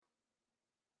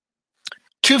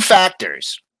Two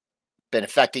factors been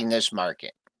affecting this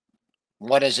market.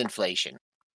 One is inflation.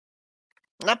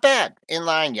 Not bad. In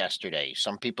line yesterday.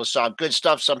 Some people saw good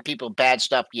stuff, some people bad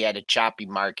stuff. You had a choppy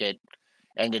market.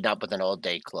 Ended up with an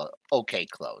okay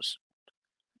close.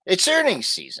 It's earnings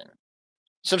season.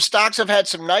 Some stocks have had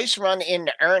some nice run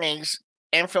into earnings,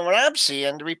 and from what I'm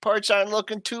seeing, the reports aren't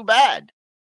looking too bad.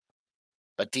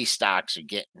 But these stocks are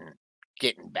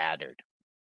getting battered.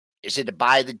 Is it to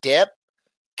buy the dip?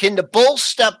 Can the bulls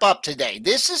step up today?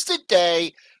 This is the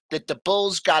day that the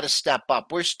bulls got to step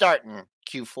up. We're starting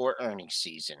Q4 earnings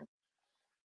season.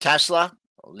 Tesla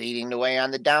leading the way on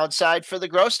the downside for the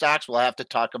growth stocks. We'll have to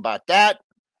talk about that.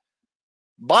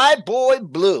 My boy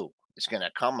Blue is going to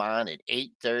come on at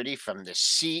 8:30 from the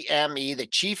CME, the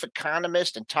chief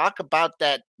economist, and talk about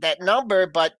that number,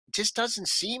 but just doesn't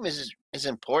seem as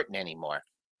important anymore.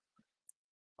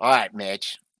 All right,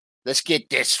 Mitch, let's get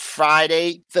this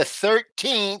Friday the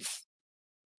 13th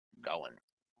going.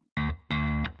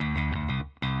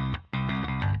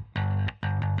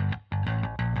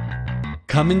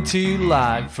 Coming to you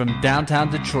live from downtown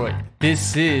Detroit,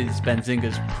 this is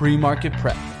Benzinga's Pre-Market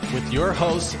Prep with your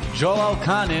host, Joel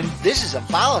Elconin. This is a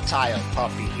volatile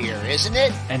puppy here, isn't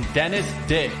it? And Dennis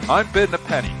Dick. I'm bidding a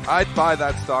penny. I'd buy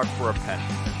that stock for a penny.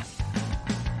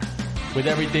 With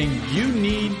everything you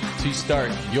need to start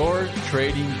your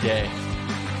trading day.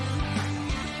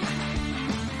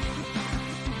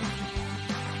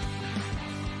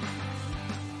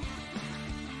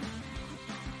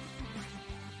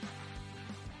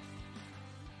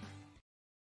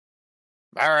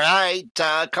 All right,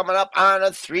 coming up on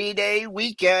a 3-day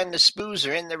weekend, the Spoos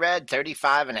are in the red,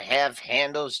 35.5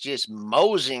 handles, just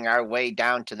moseying our way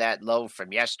down to that low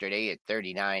from yesterday at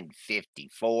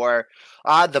 39.54.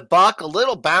 The buck, a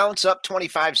little bounce up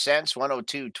 25 cents,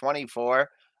 102.24.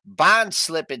 Bond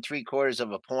slipping 3/4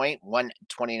 of a point,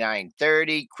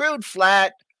 129.30. Crude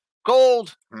flat.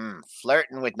 Gold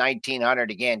flirting with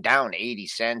 1900 again, down 80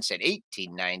 cents at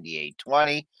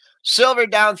 1898.20. Silver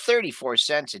down 34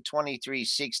 cents at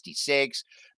 23.66.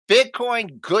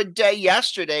 Bitcoin, good day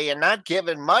yesterday and not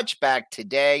giving much back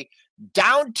today.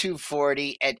 Down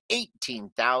 240 at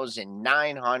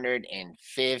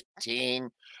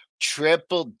 18,915.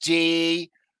 Triple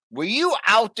D. Were you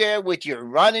out there with your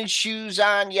running shoes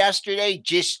on yesterday,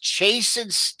 just chasing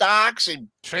stocks and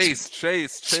chase,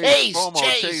 FOMO,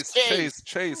 chase,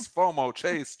 FOMO,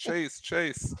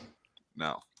 chase.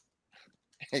 No.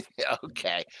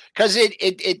 Okay, because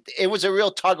it was a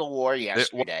real tug of war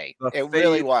yesterday. It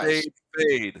really was.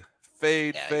 Fade.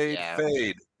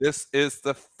 This is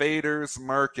the faders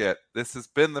market. This has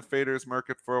been the faders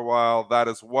market for a while. That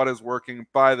is what is working.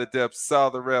 Buy the dip,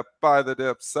 sell the rip, buy the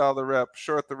dip, sell the rip,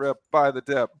 short the rip, buy the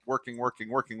dip. Working.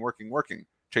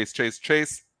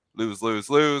 Chase.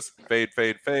 Lose. Fade.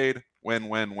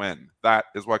 Win. That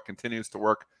is what continues to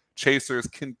work. Chasers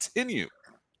continue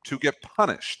to get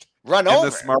punished. Run over.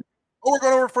 This market. Oh, we're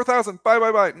going over 4,000.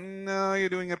 Buy. No, you're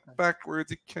doing it backwards.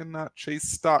 You cannot chase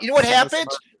stocks. You know what happens?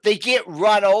 They get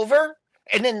run over,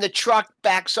 and then the truck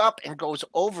backs up and goes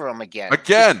over them again.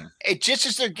 It just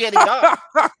as they're getting up.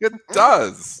 It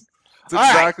does. It's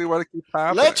exactly what it keeps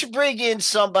happening. Let's bring in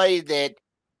somebody that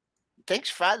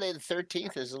thinks Friday the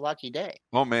 13th is a lucky day.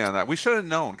 Oh, man. We should have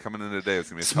known coming into today.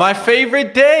 It's my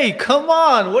favorite day. Come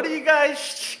on. What do you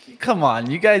guys... Come on.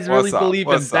 You guys really believe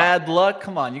in bad luck?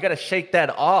 Come on. You got to shake that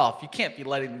off. You can't be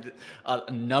letting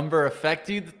a number affect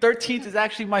you. The 13th is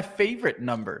actually my favorite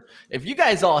number. If you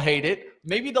guys all hate it,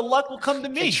 maybe the luck will come to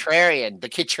me.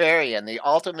 The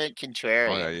ultimate contrarian.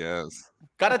 Oh, yeah, he is.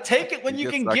 Got to take it when you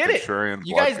can get it.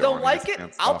 You guys don't like it?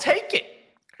 I'll take it.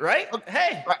 Right?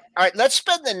 Hey. All right, let's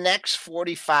spend the next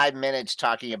 45 minutes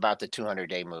talking about the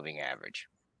 200-day moving average.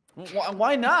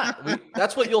 Why not?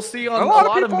 That's what you'll see on a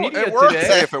lot of media today.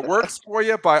 Hey, if it works for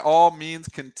you, by all means,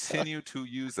 continue to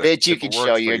use it. Bitch, you can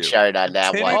show your chart on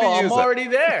that one. Oh, I'm already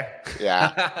there. Yeah.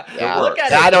 Look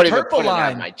at it. I don't even put it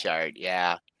on my chart.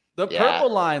 Yeah. The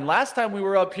purple line. Last time we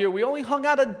were up here, we only hung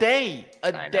out a day.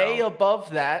 A day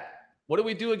above that. What do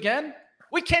we do again?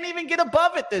 We can't even get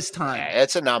above it this time. Yeah,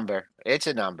 it's a number.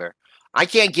 I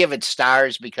can't give it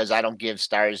stars because I don't give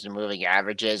stars to moving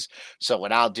averages. So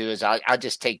what I'll do is I'll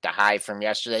just take the high from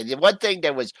yesterday. The one thing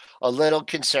that was a little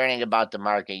concerning about the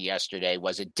market yesterday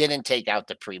was it didn't take out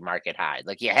the pre-market high.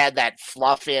 Like you had that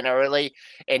fluff in early,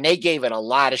 and they gave it a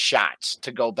lot of shots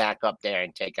to go back up there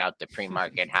and take out the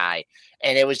pre-market high.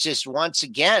 And it was just, once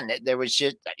again, there was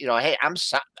just, hey, I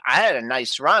had a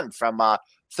nice run from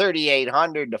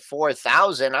 3,800 to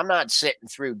 4,000. I'm not sitting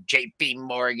through JP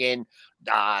Morgan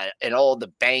and all the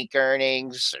bank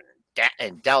earnings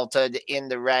and Delta in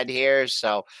the red here.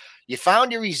 So, You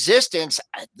found your resistance.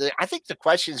 I think the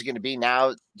question is going to be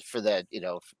now for the, in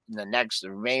the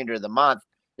remainder of the month.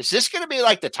 Is this going to be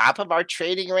like the top of our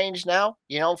trading range now?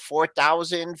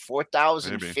 4,000,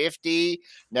 4,050.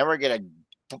 Then we're going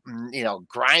to,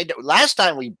 grind. Last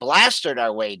time we blasted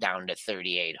our way down to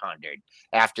 3,800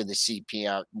 after the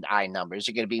CPI numbers.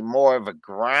 Are going to be more of a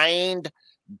grind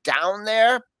down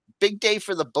there. Big day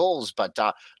for the Bulls, but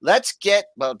let's get,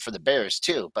 for the Bears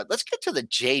too, but let's get to the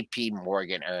JP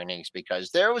Morgan earnings, because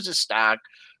there was a stock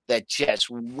that just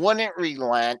wouldn't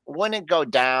relent, wouldn't go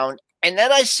down. And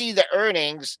then I see the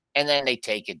earnings and then they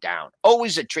take it down.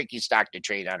 Always a tricky stock to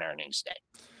trade on earnings day.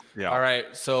 Yeah. All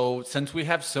right. So since we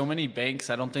have so many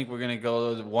banks, I don't think we're going to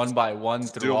go one by one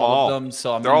through all of them.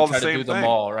 So I'm going to try to do them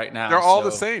all right now. They're all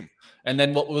the same. And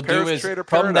then what we'll do is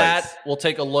from that, we'll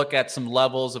take a look at some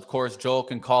levels. Of course, Joel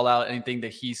can call out anything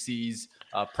that he sees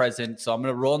present. So I'm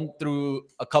going to run through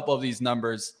a couple of these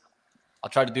numbers. I'll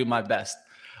try to do my best.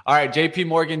 All right, JP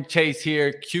Morgan Chase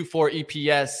here, Q4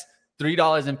 EPS,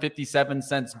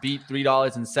 $3.57 beat,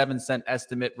 $3.07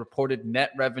 estimate, reported net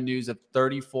revenues of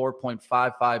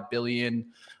 $34.55 billion.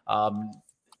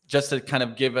 Just to kind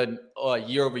of give a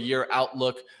year-over-year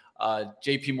outlook,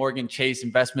 JP Morgan Chase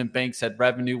Investment Bank said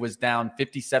revenue was down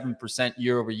 57%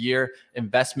 year over year.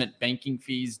 Investment banking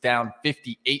fees down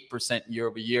 58% year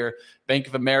over year. Bank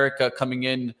of America coming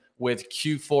in with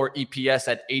Q4 EPS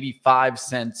at 85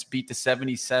 cents, beat the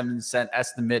 77-cent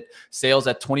estimate. Sales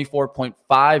at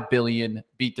 $24.5 billion,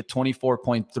 beat the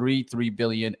 $24.33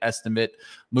 billion estimate.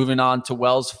 Moving on to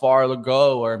Wells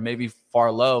Fargo, or maybe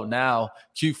Farlow now.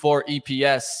 Q4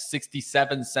 EPS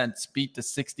 67 cents, beat the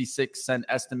 66-cent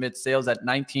estimate. Sales at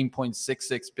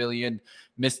 $19.66 billion,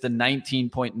 missed the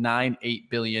 $19.98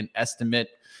 billion estimate.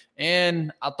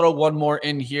 And I'll throw one more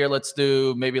in here. Let's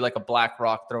do maybe like a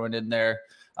BlackRock throwing in there.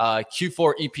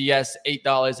 Q4 EPS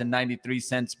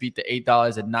 $8.93, beat the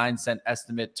 $8.09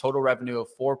 estimate. Total revenue of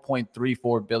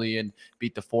 $4.34 billion,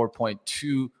 beat the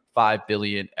 $4.25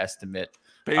 billion estimate.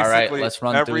 Basically, all right, let's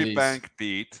run through these. Every bank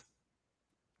beat.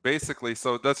 Basically,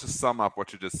 so let's just sum up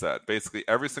what you just said. Basically,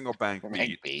 every single bank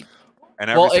beat.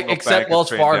 And every single except bank Wells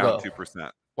Fargo. Down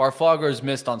 2%. Wells Fargo is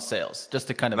missed on sales, just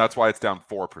to kind of. And that's why it's down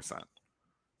 4%.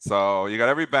 So you got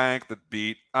every bank that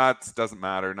beat. It doesn't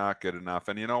matter, not good enough.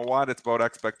 And you know what? It's about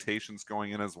expectations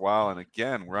going in as well. And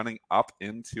again, running up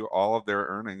into all of their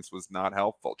earnings was not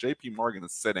helpful. JP Morgan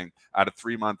is sitting at a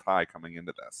 3-month high coming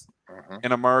into this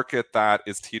in a market that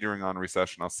is teetering on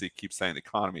recession. I'll keep saying the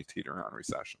economy teetering on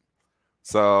recession.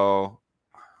 So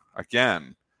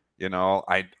again,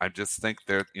 I just think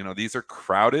these are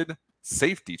crowded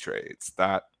safety trades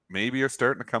that maybe are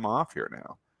starting to come off here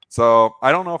now. So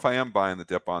I don't know if I am buying the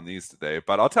dip on these today,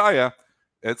 but I'll tell you,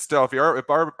 it's still, if you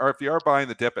are buying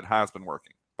the dip, it has been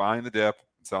working. Buying the dip,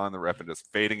 selling the rip, and just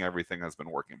fading everything has been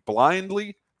working.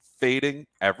 Blindly fading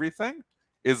everything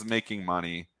is making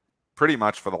money pretty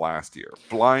much for the last year.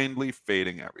 Blindly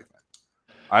fading everything.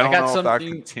 I don't know if that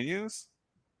continues.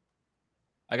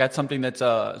 I got something that's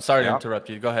sorry to interrupt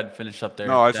you. Go ahead and finish up there.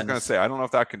 No, I was just going to say, I don't know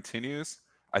if that continues.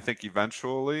 I think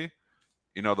eventually,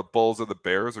 the Bulls or the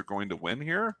Bears are going to win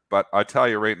here. But I tell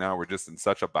you right now, we're just in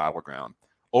such a battleground.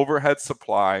 Overhead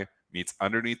supply meets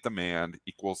underneath demand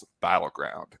equals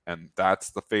battleground. And that's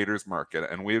the faders market.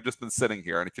 And we've just been sitting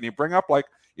here. And can you bring up a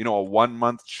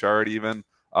 1-month chart even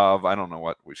of, I don't know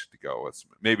what we should go with.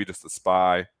 Maybe just a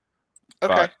SPY.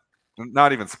 Okay. But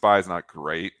not even SPY is not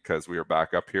great because we are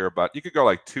back up here. But you could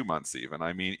go 2 months even.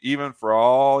 I mean, even for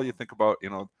all you think about,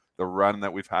 the run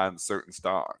that we've had in certain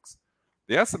stocks.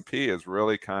 The S&P is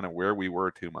really kind of where we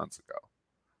were 2 months ago.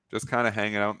 Just kind of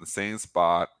hanging out in the same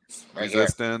spot.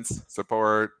 Resistance,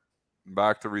 support,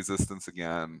 back to resistance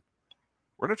again.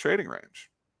 We're in a trading range.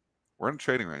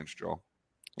 Joel.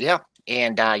 Yeah,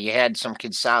 and you had some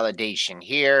consolidation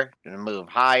here to move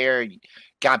higher. You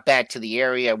got back to the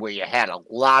area where you had a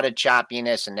lot of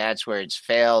choppiness, and that's where it's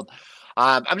failed.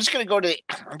 I'm just going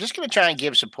to try and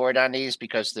give support on these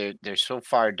because they're so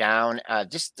far down.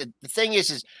 Just the thing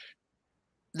is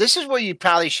this is where you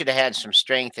probably should have had some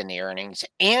strength in the earnings,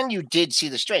 and you did see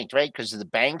the strength, right? Because of the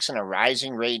banks in a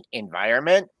rising rate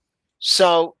environment.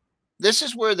 So this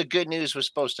is where the good news was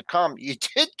supposed to come. You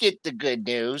did get the good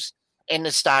news, and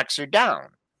the stocks are down.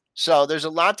 So there's a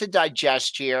lot to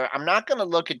digest here. I'm not going to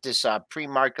look at this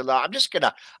pre-market level. I'm just going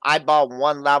to eyeball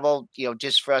one level,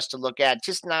 just for us to look at,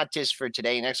 not just for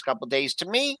today, next couple of days. To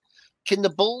me, can the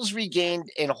Bulls regain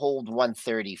and hold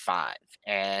 135?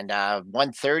 And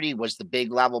 130 was the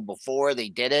big level before they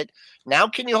did it. Now,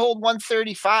 can you hold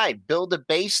 135? Build a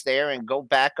base there and go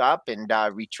back up and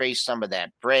retrace some of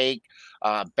that break.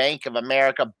 Bank of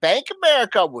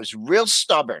America was real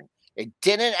stubborn. It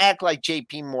didn't act like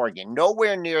JP Morgan,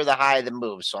 nowhere near the high of the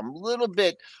move. So I'm a little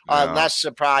bit less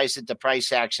surprised at the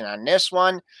price action on this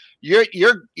one.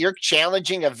 You're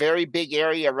challenging a very big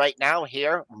area right now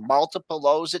here. Multiple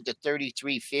lows at the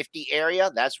 33.50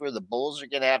 area. That's where the bulls are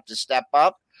going to have to step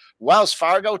up. Wells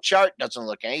Fargo chart doesn't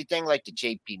look anything like the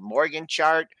JP Morgan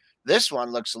chart. This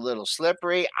one looks a little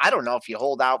slippery. I don't know if you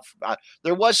hold out.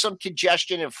 There was some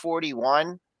congestion at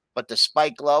 41. But the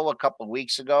spike low a couple of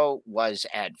weeks ago was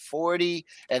at 40.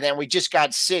 And then we just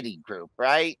got Citigroup,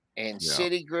 right? And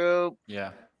Citigroup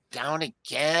down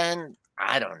again.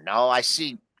 I don't know. I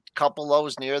see a couple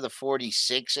lows near the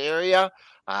 46 area.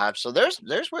 So there's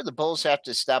where the bulls have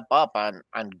to step up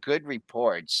on good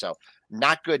reports. So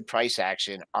not good price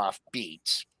action off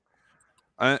beats.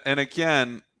 And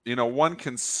again, one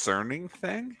concerning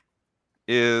thing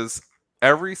is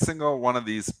every single one of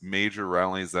these major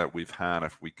rallies that we've had,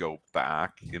 if we go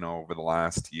back, over the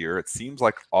last year, it seems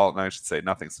like and I should say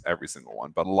nothing's every single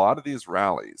one, but a lot of these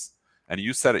rallies, and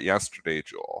you said it yesterday,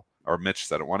 Joel, or Mitch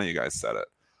said it, one of you guys said it,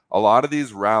 a lot of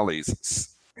these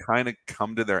rallies kind of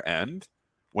come to their end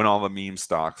when all the meme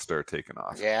stocks start taking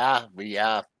off. Yeah.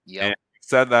 And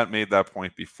made that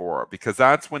point before, because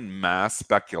that's when mass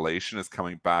speculation is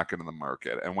coming back into the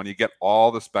market. And when you get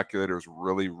all the speculators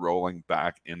really rolling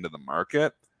back into the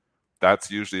market,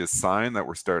 that's usually a sign that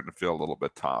we're starting to feel a little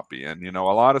bit toppy. And, a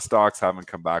lot of stocks haven't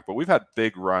come back, but we've had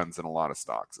big runs in a lot of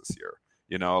stocks this year,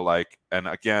 and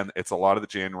again, it's a lot of the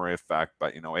January effect,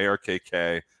 but,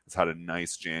 ARKK has had a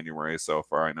nice January so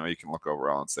far. I know you can look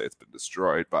overall and say it's been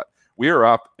destroyed, but we are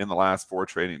up in the last 4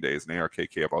 trading days in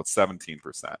ARKK about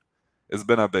 17%. It's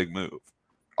been a big move.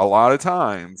 A lot of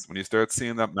times when you start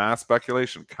seeing that mass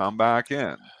speculation come back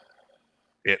in,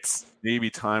 it's maybe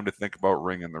time to think about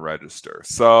ringing the register.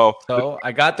 So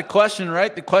I got the question,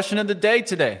 right? The question of the day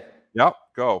today. Yep,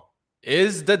 go.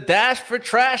 Is the dash for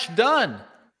trash done?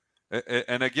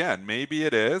 And again, maybe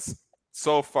it is.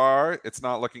 So far, it's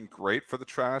not looking great for the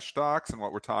trash stocks. And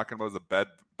what we're talking about is the Bed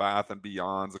Bath &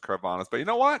 Beyonds, the Carvanas. But you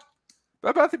know what?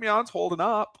 Bed Bath & Beyond's holding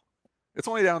up. It's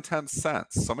only down 10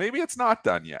 cents. So maybe it's not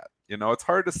done yet. It's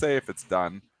hard to say if it's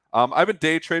done. I've been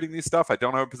day trading these stuff. I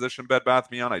don't have a position in Bed Bath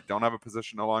 & Beyond. I don't have a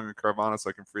position no longer in Carvana, so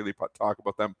I can freely talk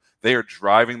about them. They are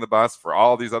driving the bus for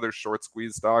all these other short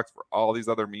squeeze stocks, for all these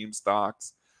other meme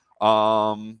stocks.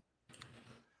 I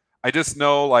just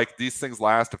know these things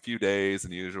last a few days,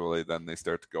 and usually then they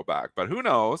start to go back. But who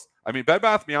knows? I mean, Bed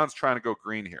Bath & Beyond's trying to go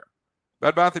green here.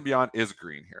 Bed Bath & Beyond is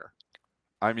green here.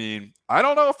 I mean, I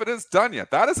don't know if it is done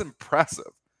yet. That is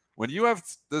impressive. When you have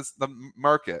the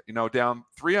market, down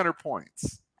 300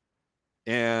 points,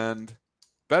 and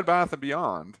Bed Bath &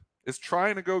 Beyond is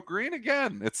trying to go green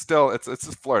again. It's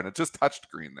just flirting. It just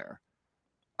touched green there.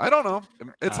 I don't know.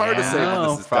 It's hard to say when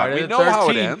this is done. We know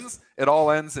how it ends. It all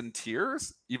ends in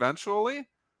tears eventually,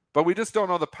 but we just don't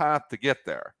know the path to get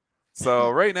there.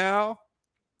 So right now,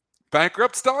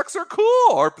 bankrupt stocks are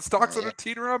cool. Or stocks that are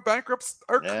teetering around bankrupts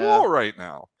are cool right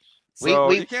now. So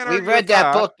we read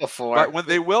that book before. But when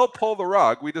they will pull the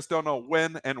rug, we just don't know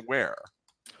when and where.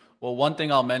 Well, one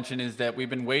thing I'll mention is that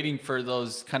we've been waiting for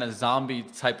those kind of zombie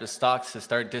type of stocks to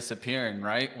start disappearing,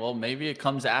 right? Well, maybe it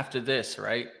comes after this,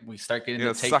 right? We start getting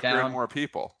the sucker in takedown. more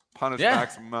people, punish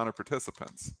maximum amount of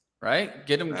participants. Right?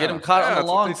 Get them caught on the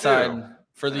long side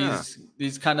for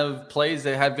these kind of plays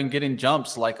that have been getting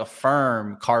jumps like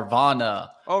Affirm, Carvana.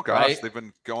 Oh gosh, they've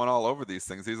been going all over these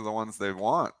things. These are the ones they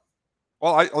want.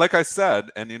 Well, like I said,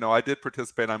 and I did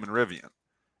participate. I'm in Rivian.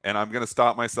 And I'm going to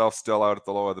stop myself still out at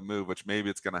the low of the move, which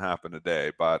maybe it's going to happen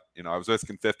today. But, I was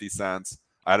risking 50 cents.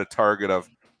 I had a target of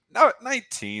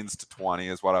 19s to 20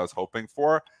 is what I was hoping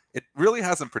for. It really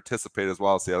hasn't participated as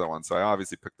well as the other one. So I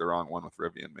obviously picked the wrong one with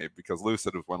Rivian, maybe because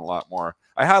Lucid has won a lot more.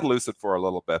 I had Lucid for a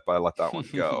little bit, but I let that one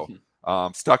go.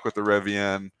 Stuck with the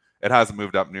Rivian. It hasn't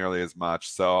moved up nearly as much.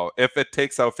 So if it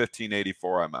takes out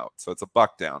 1584, I'm out. So it's a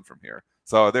buck down from here.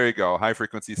 So there you go. High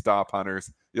frequency stop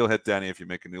hunters. You'll hit Denny if you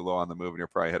make a new low on the move, and you'll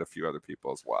probably hit a few other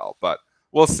people as well. But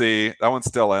we'll see. That one's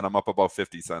still in. I'm up about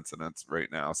 50 cents in it right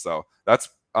now. So that's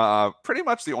pretty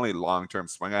much the only long-term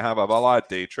swing I have. I have a lot of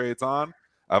day trades on.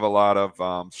 I have a lot of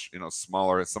some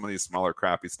of these smaller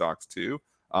crappy stocks too,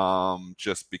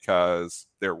 just because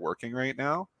they're working right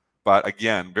now. But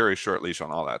again, very short leash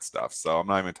on all that stuff. So I'm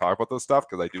not even talking about those stuff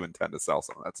because I do intend to sell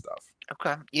some of that stuff.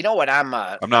 Okay. You know what? I'm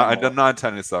not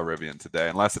intending to sell Rivian today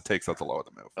unless it takes out the low of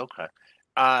the move. Okay.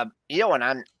 You know what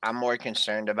I'm more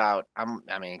concerned about?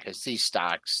 Because these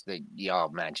stocks that y'all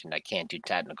mentioned, I can't do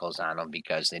technicals on them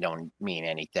because they don't mean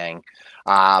anything.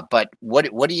 But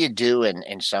what do you do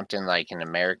in something like an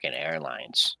American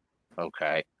Airlines?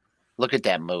 Okay. Look at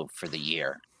that move for the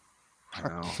year.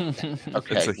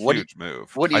 Okay. It's a huge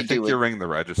move. What do you do? I think you're ringing the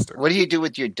register. What do you do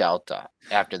with your Delta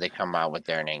after they come out with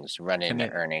earnings, run into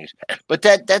earnings? But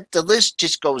that the list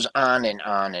just goes on and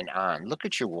on and on. Look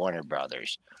at your Warner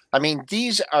Brothers. I mean,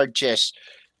 these are just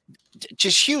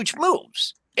huge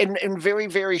moves in very,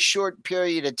 very short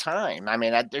period of time. I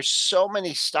mean, there's so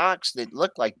many stocks that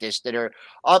look like this that are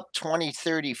up 20,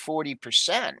 30,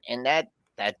 40%. And that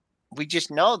we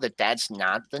just know that that's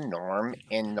not the norm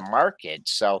in the market.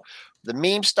 So the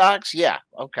meme stocks, yeah,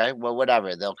 okay, well,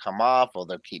 whatever, they'll come off or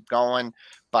they'll keep going.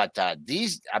 But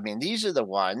these are the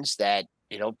ones that,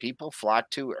 people flock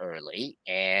to early,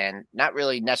 and not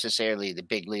really necessarily the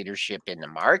big leadership in the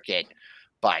market.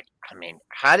 But I mean,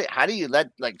 how do you let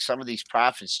some of these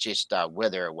profits just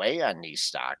wither away on these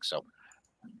stocks? So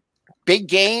big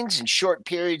gains in short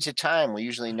periods of time, we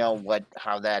usually know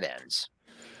how that ends.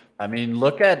 I mean,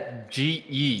 look at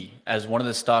GE as one of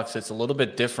the stocks that's a little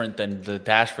bit different than the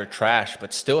Dash for Trash,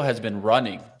 but still has been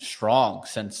running strong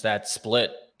since that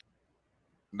split.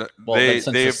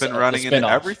 They've been running into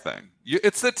everything.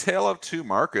 It's the tale of two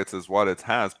markets is what it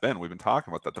has been. We've been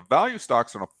talking about that. The value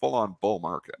stocks are in a full-on bull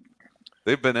market.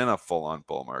 They've been in a full-on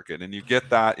bull market, and you get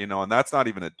that, and that's not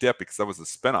even a dip because that was a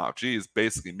spinoff. GE is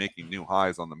basically making new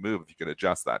highs on the move if you could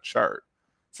adjust that chart.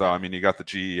 So, I mean, you got the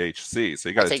GEHC. So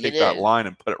you got to take that line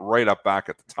and put it right up back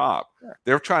at the top. Yeah.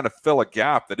 They're trying to fill a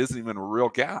gap that isn't even a real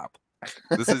gap.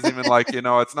 This isn't even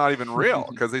it's not even real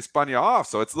because they spun you off.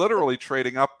 So it's literally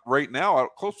trading up right now at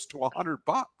close to $100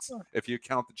 if you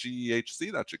count the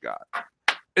GEHC that you got.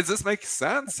 Does this make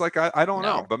sense? I don't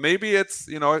know. But maybe it's,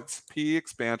 it's P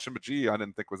expansion. But I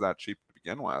didn't think was that cheap to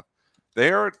begin with.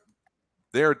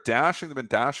 They're dashing. They've been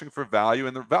dashing for value,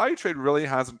 and the value trade really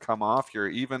hasn't come off here.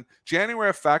 Even January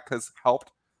effect has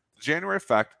helped. January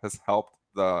effect has helped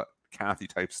the Kathy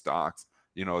type stocks,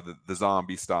 the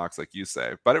zombie stocks, like you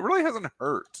say, but it really hasn't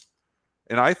hurt.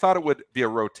 And I thought it would be a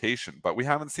rotation, but we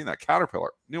haven't seen that.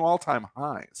 Caterpillar, new all-time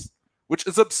highs, which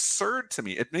is absurd to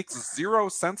me. It makes zero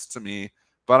sense to me.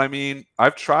 But I mean,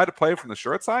 I've tried to play from the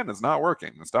short side, and it's not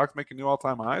working. The stock's making new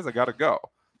all-time highs. I got to go.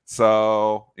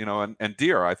 So, and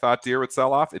Deere, I thought Deere would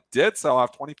sell off. It did sell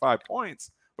off 25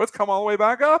 points, but it's come all the way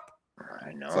back up.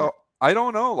 I know. So I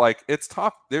don't know. It's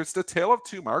tough. There's the tale of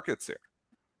two markets here.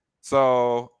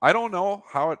 So I don't know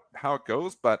how it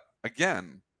goes. But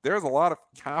again, there's a lot of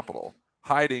capital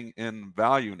hiding in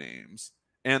value names,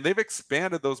 and they've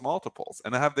expanded those multiples.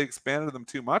 And have they expanded them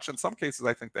too much? In some cases,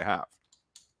 I think they have.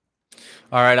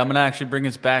 All right, I'm going to actually bring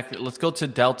us back. Let's go to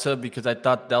Delta because I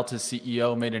thought Delta's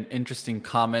CEO made an interesting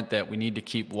comment that we need to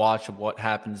keep watch of what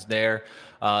happens there.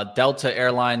 Delta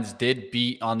Airlines did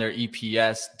beat on their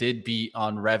EPS, did beat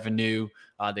on revenue.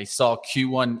 They saw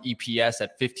Q1 EPS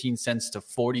at 15 cents to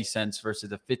 40 cents versus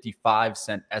a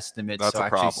 55-cent estimate. That's so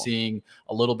actually seeing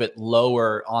a little bit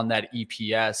lower on that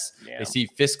EPS. Yeah. They see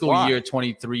fiscal year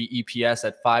 23 EPS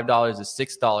at $5 to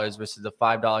 $6 versus the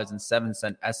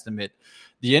 $5.07 estimate.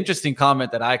 The interesting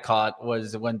comment that I caught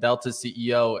was when Delta's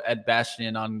CEO, Ed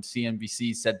Bastian on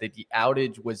CNBC, said that the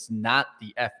outage was not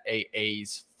the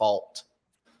FAA's fault.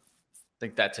 I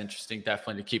think that's interesting,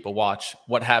 definitely to keep a watch.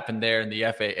 What happened there in the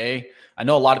FAA? I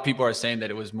know a lot of people are saying that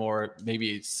it was more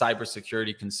maybe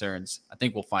cybersecurity concerns. I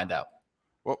think we'll find out.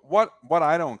 Well, what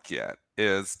I don't get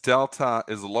is Delta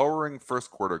is lowering first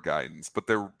quarter guidance, but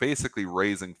they're basically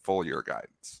raising full year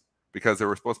guidance. Because they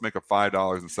were supposed to make a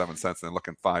 $5.07 and they're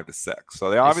looking $5 to $6. So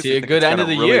they obviously see a good end of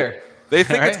the year. They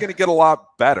think it's going to get a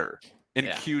lot better in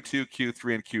Q2,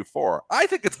 Q3, and Q4. I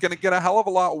think it's going to get a hell of a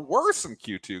lot worse in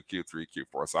Q2, Q3,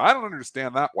 Q4. So I don't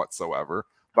understand that whatsoever.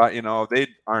 But they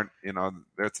aren't.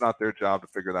 It's not their job to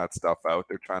figure that stuff out.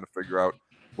 They're trying to figure out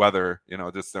whether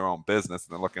just their own business,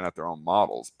 and they're looking at their own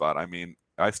models. But I mean,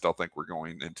 I still think we're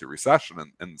going into recession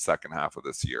in the second half of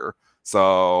this year.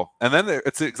 So, and then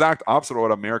it's the exact opposite of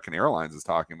what American Airlines is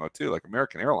talking about too. Like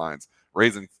American Airlines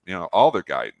raising, all their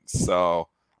guidance. So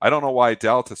I don't know why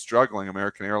Delta's struggling,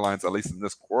 American Airlines, at least in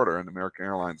this quarter, and American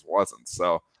Airlines wasn't.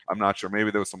 So I'm not sure. Maybe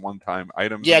there was some one-time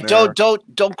items. Yeah, in there.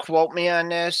 don't quote me on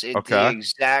this. The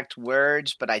exact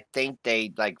words, but I think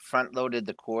they front-loaded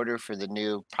the quarter for the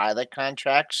new pilot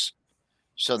contracts.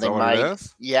 So they might.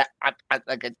 Yeah,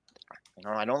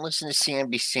 I don't listen to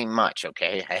CNBC much.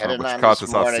 Okay, I had it on caught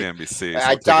this morning. Off CNBC. So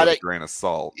I thought it a grain of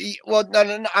salt. Well,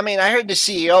 no. I mean, I heard the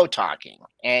CEO talking,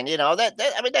 and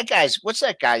that guy's. What's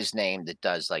that guy's name that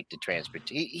does the transport?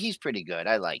 He's pretty good.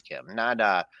 I like him.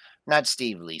 Not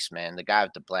Steve Leisman, the guy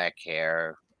with the black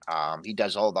hair. He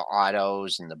does all the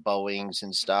autos and the Boeings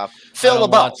and stuff. Phil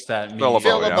LeBeau. Phil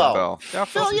LeBeau. Yeah,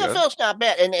 Phil's not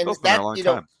bad, and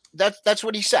that that's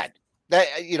what he said. That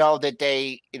that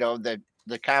they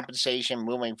the compensation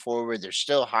moving forward. They're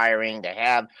still hiring. They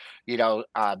have,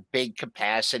 big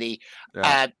capacity.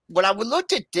 Yeah. When I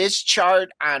looked at this chart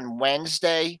on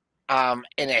Wednesday, and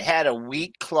it had a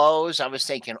weak close, I was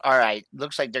thinking, all right,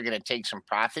 looks like they're going to take some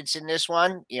profits in this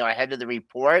one, ahead of the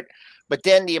report. But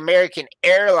then the American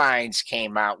Airlines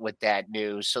came out with that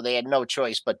news, so they had no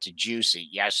choice but to juice it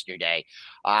yesterday.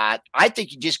 I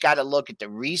think you just got to look at the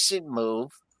recent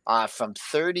move from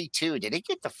 32. Did it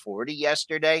get to 40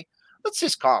 yesterday? Let's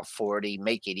just call it 40,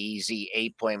 make it easy.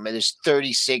 8-point, this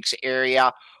 36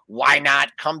 area. Why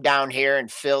not come down here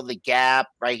and fill the gap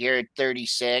right here at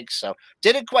 36? So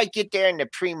didn't quite get there in the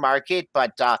pre-market,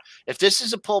 but if this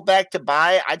is a pullback to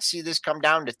buy, I'd see this come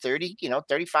down to 30,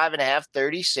 35 and a half,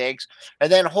 36,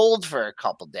 and then hold for a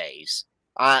couple days.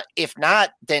 If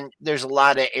not, then there's a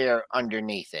lot of air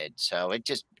underneath it. So it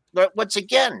just, once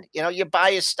again, you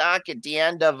buy a stock at the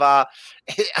end of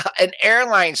an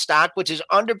airline stock, which has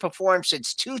underperformed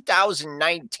since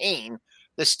 2019.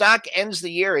 The stock ends the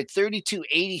year at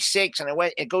 32.86,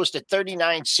 and it goes to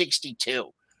 39.62.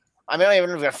 I mean, I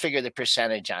don't even figure the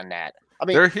percentage on that. I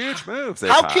mean, they're huge moves.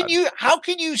 How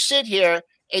can you sit here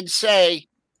and say,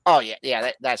 oh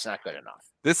yeah, that's not good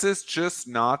enough? This is just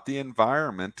not the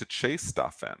environment to chase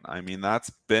stuff in. I mean,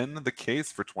 that's been the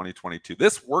case for 2022.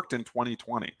 This worked in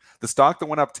 2020. The stock that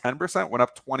went up 10% went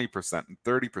up 20% and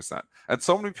 30%. And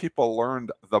so many people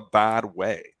learned the bad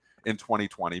way in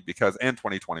 2020 and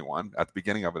 2021, at the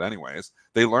beginning of it anyways.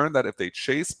 They learned that if they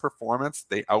chase performance,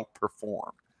 they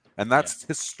outperform. And that's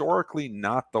historically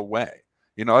not the way.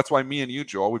 That's why me and you,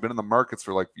 Joel, we've been in the markets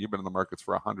for you've been in the markets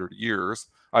for 100 years.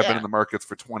 I've been in the markets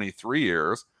for 23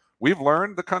 years. We've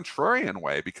learned the contrarian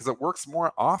way because it works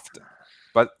more often.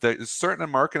 But there's certain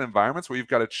market environments where you've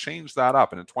got to change that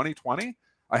up. And in 2020,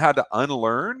 I had to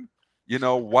unlearn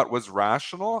what was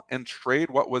rational and trade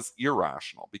what was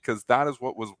irrational, because that is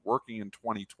what was working in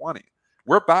 2020.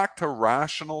 We're back to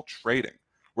rational trading.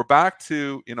 We're back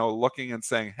to, looking and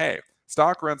saying, hey,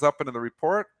 stock runs up into the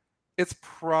report. It's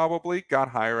probably got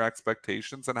higher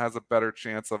expectations and has a better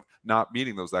chance of not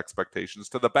meeting those expectations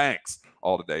to the banks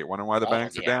all today. You wonder why the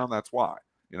banks are down? That's why.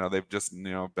 They've just,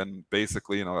 been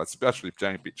basically, especially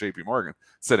JP Morgan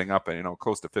sitting up at,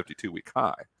 close to 52-week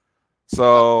high.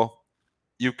 So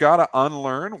you've got to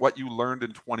unlearn what you learned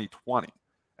in 2020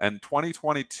 and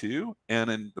 2022, and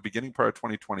in the beginning part of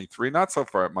 2023. Not so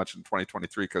far much in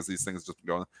 2023 because these things just been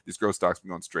going. These growth stocks been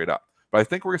going straight up. But I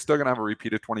think we're still going to have a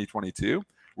repeat of 2022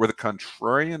 where the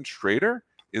contrarian trader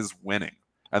is winning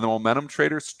and the momentum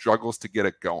trader struggles to get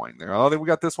it going. We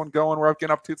got this one going. We're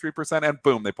getting up 2-3%, and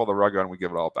boom, they pull the rug out and we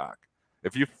give it all back.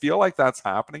 If you feel like that's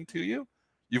happening to you,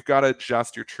 you've got to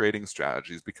adjust your trading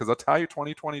strategies, because I'll tell you,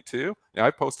 2022, I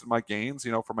posted my gains,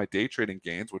 for my day trading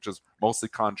gains, which is mostly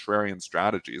contrarian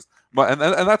strategies. But and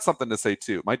that's something to say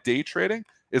too. My day trading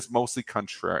is mostly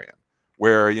contrarian,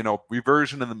 where,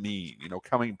 reversion of the mean,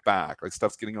 coming back, like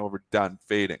stuff's getting overdone,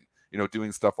 fading,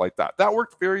 doing stuff like that. That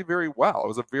worked very, very well. It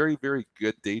was a very, very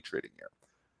good day trading year.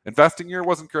 Investing year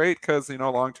wasn't great because,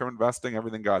 long-term investing,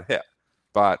 everything got hit.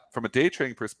 But from a day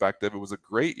trading perspective, it was a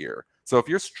great year. So if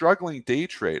you're struggling day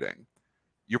trading,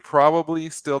 you're probably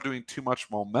still doing too much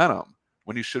momentum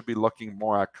when you should be looking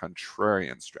more at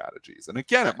contrarian strategies. And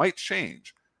again, it might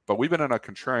change, but we've been in a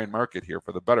contrarian market here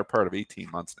for the better part of 18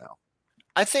 months now.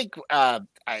 I think, and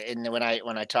when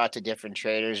I talked to different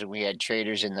traders, and we had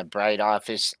traders in the Bright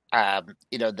office,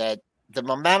 that the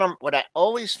momentum, what I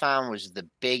always found was the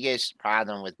biggest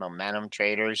problem with momentum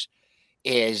traders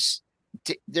is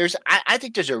I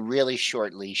think there's a really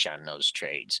short leash on those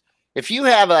trades. If you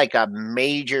have like a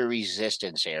major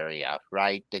resistance area,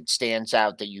 right, that stands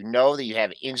out, that that you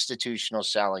have institutional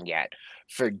selling at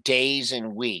for days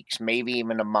and weeks, maybe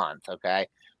even a month, okay?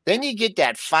 Then you get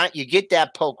that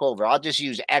poke over. I'll just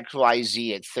use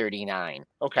XYZ at 39.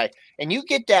 Okay. And you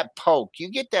get that poke.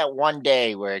 You get that one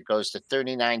day where it goes to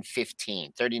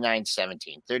 39.15,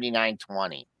 39.17,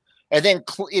 39.20. And then,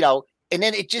 and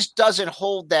then it just doesn't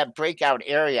hold that breakout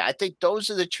area. I think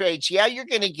those are the trades. Yeah, you're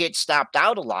going to get stopped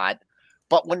out a lot,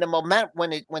 but when the momentum,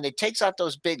 when it takes out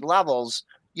those big levels,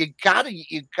 you gotta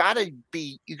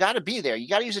be there. You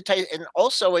gotta use it tight, and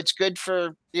also it's good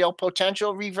for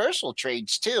potential reversal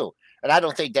trades too. And I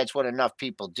don't think that's what enough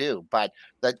people do. But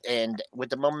with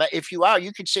the moment, if you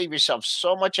could save yourself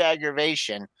so much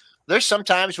aggravation. There's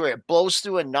sometimes where it blows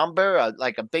through a number,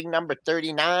 like a big number,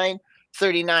 39,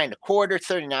 39 a quarter,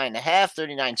 39 and a half,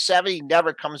 39.70,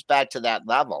 never comes back to that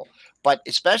level. But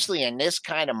especially in this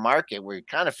kind of market where it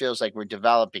kind of feels like we're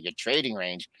developing a trading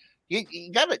range,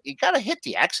 you gotta hit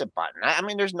the exit button. I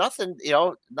mean, there's nothing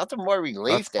more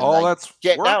relief than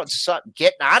getting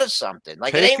out of something.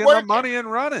 Like, taking it ain't working. the money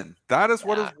and running. That is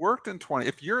what has worked in 20.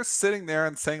 If you're sitting there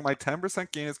and saying my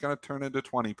 10% gain is going to turn into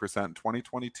 20% in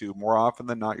 2022, more often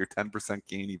than not, your 10%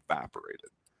 gain evaporated.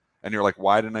 And you're like,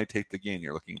 why didn't I take the gain?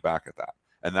 You're looking back at that.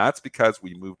 And that's because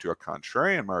we moved to a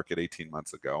contrarian market 18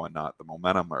 months ago and not the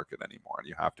momentum market anymore. And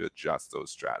you have to adjust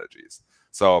those strategies.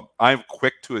 So I'm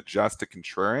quick to adjust to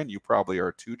contrarian. You probably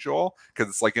are too, Joel, because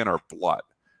it's like in our blood.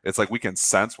 It's like we can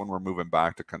sense when we're moving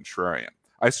back to contrarian.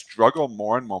 I struggle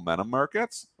more in momentum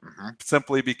markets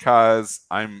simply because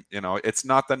it's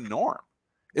not the norm.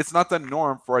 It's not the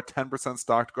norm for a 10%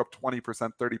 stock to go up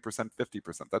 20%, 30%,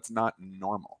 50%. That's not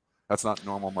normal. That's not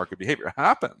normal market behavior. It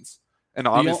happens. And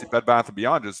obviously, Bed Bath &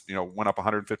 Beyond just went up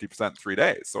 150% in 3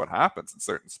 days. So it happens in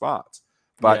certain spots.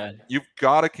 But you've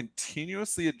got to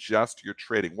continuously adjust your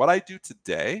trading. What I do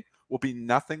today will be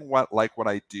nothing like what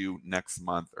I do next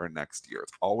month or next year.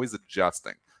 It's always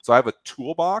adjusting. So I have a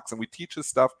toolbox, and we teach this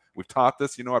stuff. We've taught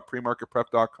this, at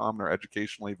premarketprep.com in our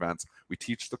educational events. We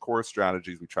teach the core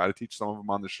strategies. We try to teach some of them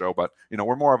on the show, but,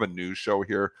 we're more of a news show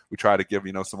here. We try to give,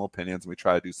 some opinions, and we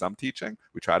try to do some teaching.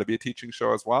 We try to be a teaching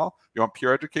show as well. You want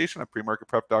pure education at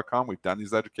premarketprep.com. We've done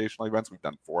these educational events. We've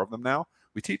done 4 of them now.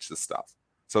 We teach this stuff.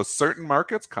 So certain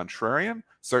markets, contrarian,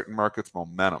 certain markets,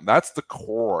 momentum. That's the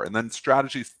core. And then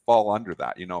strategies fall under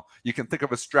that. You can think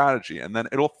of a strategy and then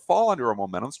it'll fall under a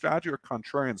momentum strategy or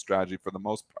contrarian strategy for the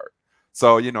most part.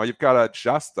 So, you've got to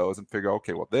adjust those and figure,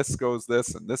 okay, well, this goes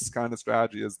this and this kind of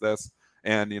strategy is this.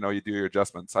 And, you do your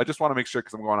adjustments. I just want to make sure,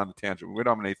 because I'm going on the tangent. We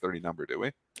don't have an 830 number, do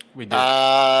we? We do.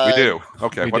 We do.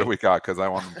 Okay, what do we got? Because I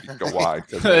want to go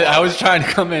wide. I was trying to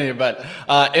come in here, but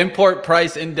import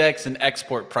price index and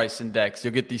export price index.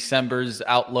 You'll get December's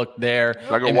outlook there.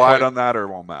 Should I go wide on that, or it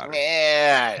won't matter?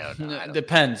 Yeah, I don't know. It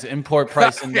depends. Import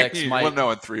price index might. We'll know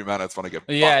in 3 minutes when I get.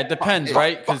 Yeah, it depends,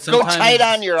 right? Because go tight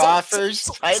on your offers.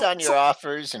 Tight on your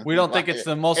offers, and we don't think it's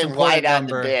the most important wide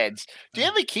number. On the bids. Do you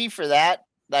have a key for that?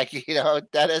 Like,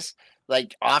 that is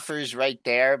like offers right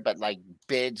there, but like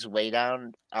bids way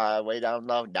down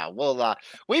low. No,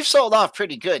 we've sold off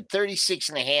pretty good. 36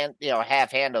 and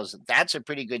half handles. That's a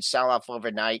pretty good sell off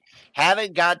overnight.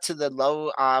 Haven't got to the low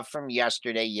from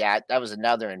yesterday yet. That was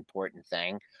another important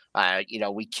thing.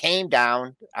 We came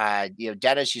down,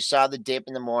 Dennis, you saw the dip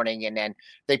in the morning, and then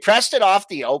they pressed it off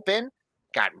the open,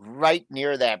 got right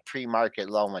near that pre-market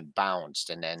low and bounced.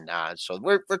 And then, so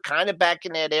we're kind of back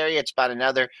in that area. It's about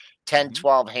another 10,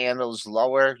 12 handles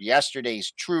lower.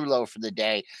 Yesterday's true low for the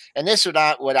day. And this is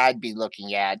not what I'd be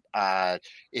looking at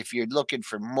if you're looking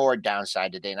for more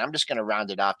downside today. And I'm just going to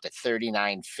round it off to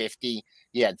 39.50.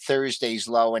 You had Thursday's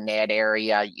low in that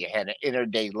area. You had an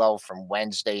interday low from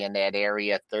Wednesday in that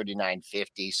area,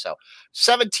 39.50. So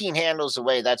 17 handles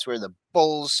away. That's where the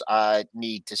bulls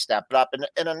need to step it up.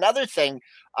 And another thing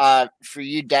for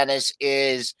you, Dennis,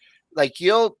 is like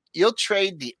you'll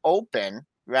trade the open,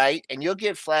 right? And you'll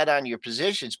get flat on your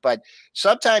positions. But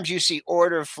sometimes you see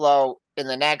order flow in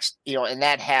the next, in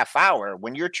that half hour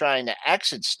when you're trying to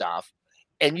exit stuff,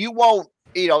 and you won't.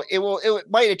 It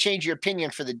might have changed your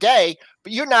opinion for the day,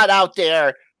 but you're not out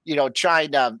there,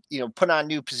 trying to, put on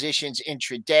new positions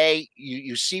intraday.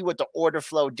 You see what the order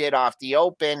flow did off the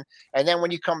open. And then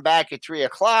when you come back at 3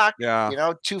 o'clock,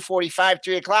 2:45,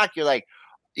 3 o'clock, you're like,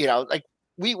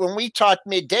 when we talked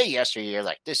midday yesterday, you're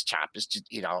like, this chop is just,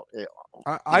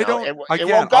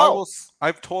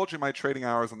 I've told you my trading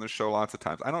hours on this show lots of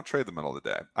times. I don't trade the middle of the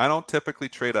day. I don't typically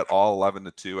trade at all 11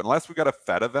 to 2, unless we got a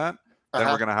Fed event. Then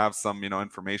we're going to have some,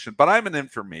 information. But I'm an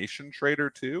information trader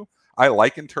too. I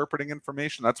like interpreting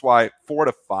information. That's why 4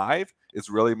 to 5 is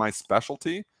really my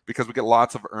specialty, because we get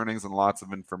lots of earnings and lots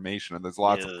of information, and there's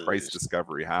lots of price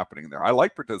discovery happening there. I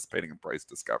like participating in price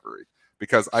discovery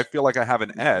because I feel like I have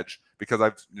an edge, because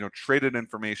I've traded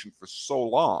information for so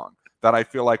long that I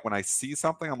feel like when I see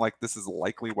something, I'm like, this is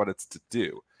likely what it's to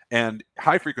do. And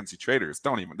high frequency traders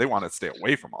they want to stay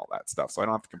away from all that stuff. So I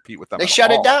don't have to compete with them. They shut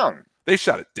it down. They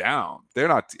shut it down. They're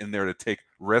not in there to take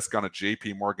risk on a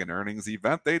JP Morgan earnings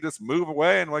event. They just move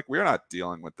away and we're not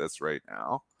dealing with this right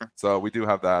now. So we do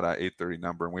have that 830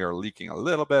 number, and we are leaking a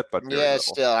little bit, but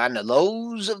still on the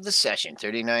lows of the session,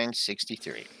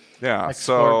 39.63. Yeah.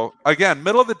 So again,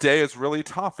 middle of the day is really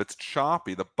tough. It's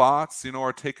choppy. The bots,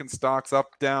 are taking stocks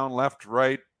up, down, left,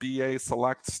 right, BA,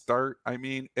 select, start. I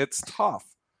mean, it's tough.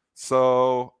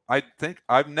 So I think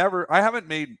I don't make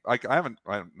money because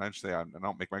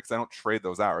I don't trade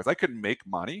those hours. I could make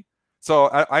money. So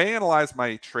I analyzed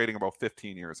my trading about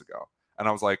 15 years ago, and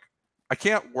I was like, I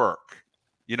can't work,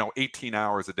 18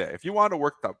 hours a day. If you want to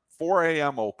work the 4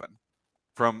 a.m. open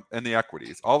in the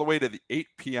equities all the way to the 8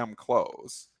 p.m.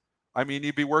 close, I mean,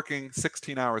 you'd be working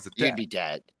 16 hours a day. You'd be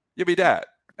dead. You'd be dead.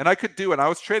 And I could do it. I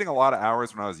was trading a lot of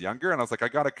hours when I was younger, and I was like, I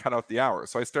got to cut out the hours.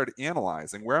 So I started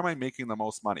analyzing, where am I making the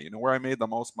most money? You know where I made the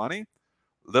most money?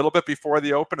 A little bit before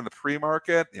the open in the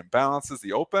pre-market, the imbalances,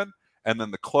 the open, and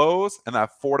then the close, and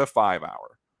that 4 to 5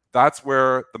 hour. That's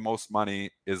where the most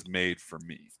money is made for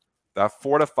me. That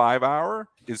 4 to 5 hour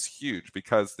is huge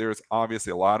because there's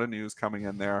obviously a lot of news coming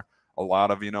in there, a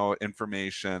lot of,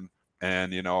 information,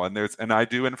 and, and I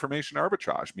do information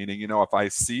arbitrage, meaning, if I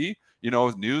see,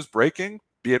 news breaking,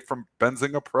 be it from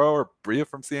Benzinga Pro or be it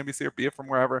from CNBC or be it from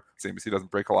wherever. CNBC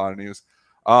doesn't break a lot of news.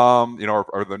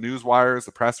 Or the news wires,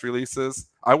 the press releases,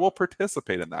 I will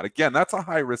participate in that. Again, that's a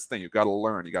high risk thing. You've got to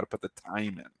learn. You got to put the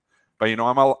time in. But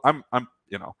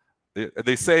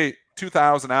they say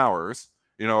 2,000 hours,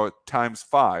 times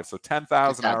 5, so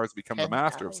 10,000 hours become the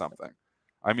master of something.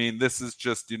 I mean, this is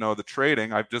just the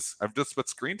trading. I've just put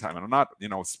screen time, and I'm not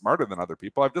smarter than other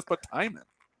people. I've just put time in.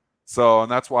 So,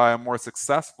 and that's why I'm more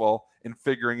successful in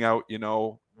figuring out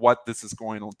what this is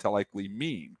going to likely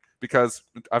mean. Because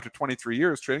after 23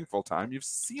 years trading full time, you've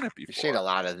seen it before. You've seen a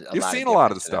lot of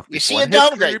the stuff. You see a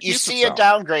downgrade. You see a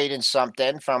downgrade in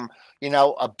something from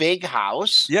a big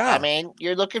house. Yeah. I mean,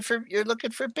 you're looking for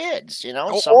bids.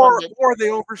 Or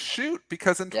they overshoot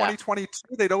because in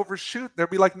 2022 they'd overshoot. They'd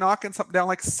be like knocking something down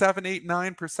like 7, 8,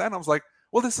 9%. I was like,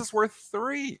 well, this is worth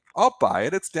 3. I'll buy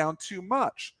it. It's down too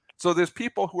much. So there's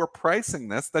people who are pricing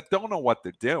this that don't know what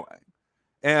they're doing.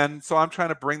 And so I'm trying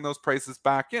to bring those prices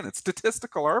back in. It's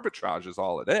statistical arbitrage is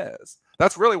all it is.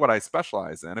 That's really what I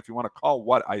specialize in. If you want to call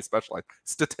what I specialize,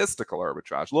 statistical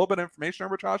arbitrage. A little bit of information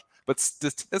arbitrage, but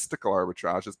statistical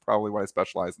arbitrage is probably what I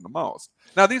specialize in the most.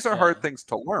 Now, these are hard things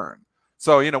to learn.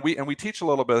 So, we teach a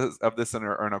little bit of this in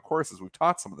our courses. We've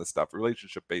taught some of this stuff,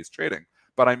 relationship-based trading.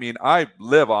 But I mean, I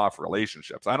live off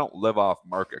relationships. I don't live off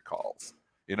market calls.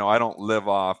 I don't live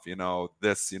off,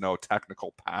 this,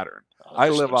 technical pattern. I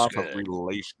live off of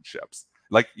relationships.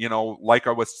 Like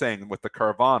I was saying with the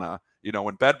Carvana,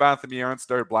 when Bed Bath & Beyond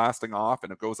started blasting off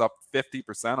and it goes up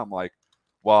 50%, I'm like,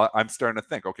 well, I'm starting to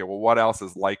think, okay, well, what else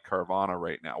is like Carvana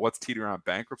right now? What's teetering on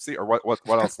bankruptcy, or what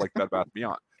else like Bed Bath &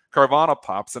 Beyond? Carvana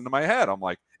pops into my head. I'm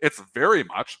like, it's very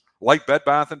much like Bed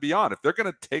Bath & Beyond. If they're going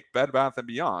to take Bed Bath &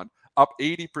 Beyond up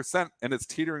 80% and it's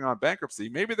teetering on bankruptcy,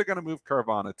 maybe they're going to move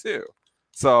Carvana too.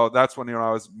 So that's when I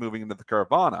was moving into the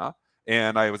Carvana,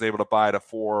 and I was able to buy it at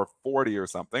 440 or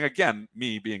something. Again,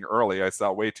 me being early, I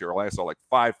saw way too early. I saw like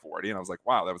 540, and I was like,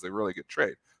 wow, that was a really good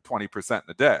trade, 20%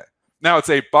 in a day. Now it's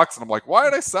 $8, and I'm like, why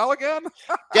did I sell again?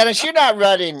 Dennis, you're not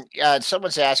running.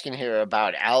 Someone's asking here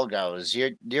about algos.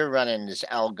 You're running this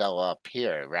algo up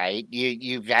here, right?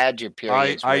 You've had your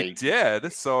periods. I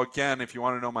did. So again, if you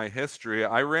want to know my history,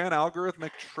 I ran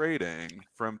algorithmic trading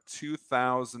from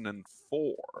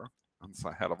 2004. I'm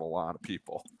ahead of a lot of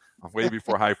people. Way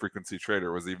before high frequency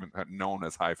trader was even known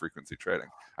as high frequency trading.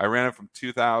 I ran it from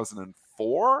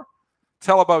 2004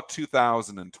 till about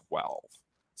 2012.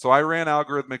 So I ran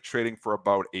algorithmic trading for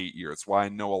about 8 years. Why I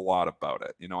know a lot about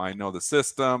it. I know the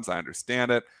systems, I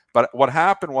understand it. But what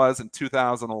happened was in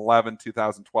 2011,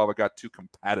 2012, it got too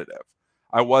competitive.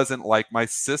 I wasn't like my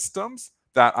systems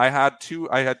that I had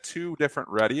two different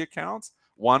Ready accounts.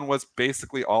 One was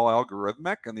basically all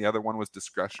algorithmic, and the other one was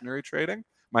discretionary trading.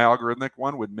 My algorithmic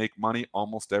one would make money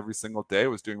almost every single day. It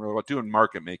was doing really well, doing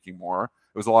market making more.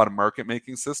 It was a lot of market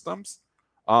making systems.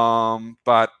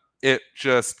 But it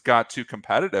just got too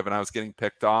competitive, and I was getting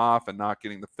picked off and not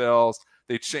getting the fills.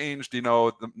 They changed,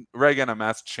 the Reg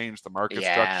NMS changed the market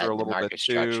structure a little bit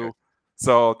too.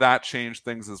 So that changed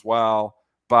things as well.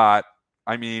 But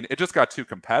I mean, it just got too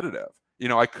competitive.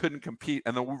 I couldn't compete.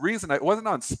 And the reason it wasn't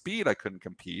on speed I couldn't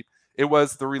compete. It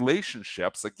was the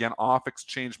relationships, again, off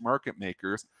exchange market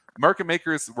makers. Market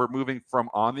makers were moving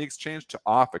from on the exchange to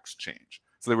off exchange.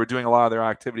 So they were doing a lot of their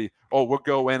activity. Oh, we'll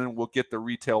go in and we'll get the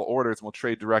retail orders and we'll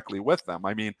trade directly with them.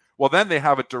 I mean, well, then they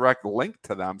have a direct link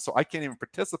to them. So I can't even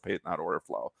participate in that order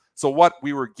flow. So what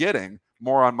we were getting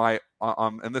more on my,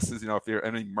 and this is, if there are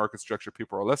any market structure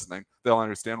people are listening, they'll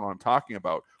understand what I'm talking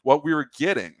about. What we were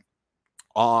getting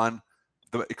on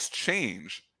the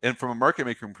exchange, and from a market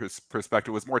making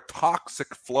perspective, was more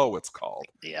toxic flow, it's called.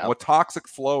 Yeah. What toxic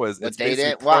flow is, it's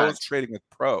basically pros trading with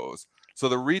pros. So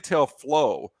the retail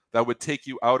flow that would take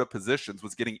you out of positions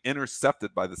was getting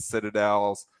intercepted by the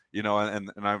Citadels, and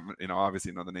I'm,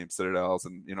 obviously the name Citadels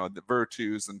and, the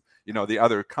Virtus and, the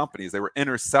other companies. They were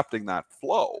intercepting that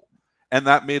flow. And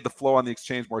that made the flow on the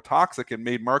exchange more toxic and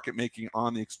made market making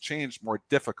on the exchange more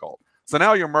difficult. So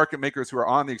now your market makers who are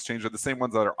on the exchange are the same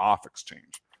ones that are off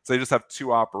exchange. So they just have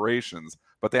two operations,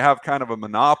 but they have kind of a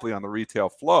monopoly on the retail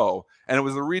flow. And it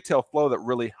was the retail flow that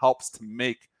really helps to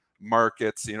make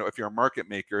markets, if you're a market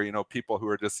maker, people who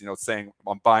are just, saying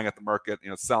I'm buying at the market,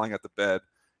 selling at the bid,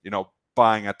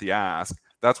 buying at the ask.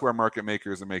 That's where market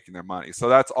makers are making their money. So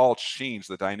that's all changed.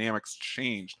 The dynamics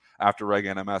changed after Reg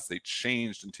NMS. They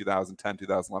changed in 2010,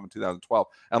 2011, 2012.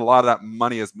 And a lot of that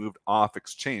money has moved off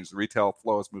exchange. The retail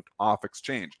flow has moved off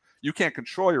exchange. You can't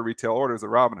control your retail orders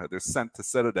at Robinhood. They're sent to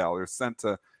Citadel. They're sent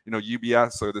to,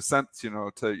 UBS, or they're sent,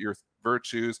 to your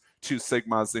Virtues, Two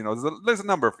Sigmas. There's a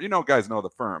number of, guys know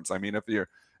the firms. I mean, if you're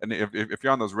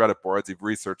on those Reddit boards, you've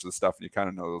researched the stuff and you kind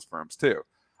of know those firms too.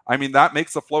 I mean, that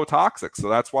makes the flow toxic. So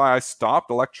that's why I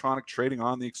stopped electronic trading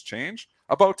on the exchange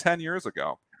about 10 years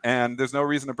ago. And there's no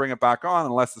reason to bring it back on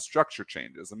unless the structure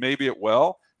changes. And maybe it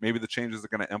will. Maybe the changes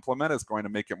they're going to implement is going to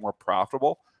make it more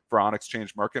profitable for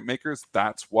on-exchange market makers.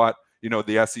 That's what,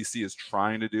 the SEC is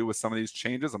trying to do with some of these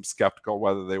changes. I'm skeptical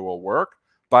whether they will work.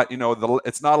 But,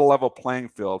 it's not a level playing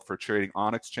field for trading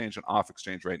on exchange and off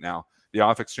exchange right now. The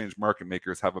off-exchange market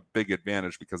makers have a big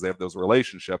advantage because they have those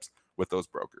relationships with those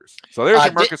brokers. So there's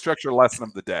your market structure lesson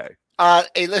of the day.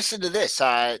 Hey, listen to this.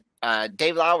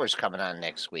 Dave Lauer's coming on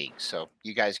next week, so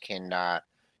you guys can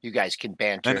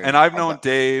banter. And I've known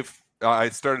Dave. I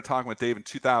started talking with Dave in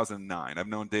 2009. I've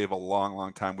known Dave a long,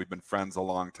 long time. We've been friends a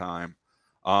long time.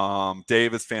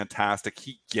 Dave is fantastic.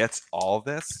 He gets all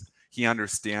this. He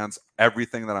understands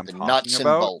everything that I'm talking nuts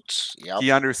about. And bolts. Yep. He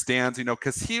understands,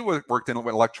 because he worked in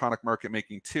electronic market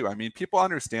making too. I mean, people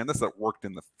understand this that worked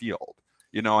in the field,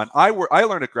 and I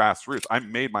learned at grassroots. I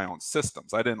made my own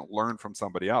systems. I didn't learn from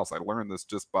somebody else. I learned this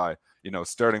just by,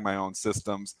 starting my own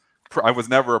systems. I was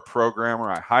never a programmer.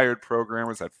 I hired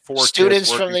programmers. I had 4 students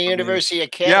from the University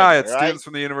of Canada. Yeah, I had students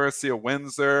from the University of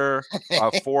Windsor.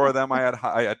 4 of them. I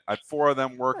had 4 of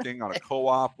them working on a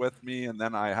co-op with me, and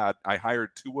then I hired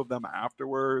 2 of them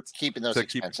afterwards, keeping those to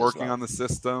keep working on the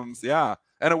systems. Yeah,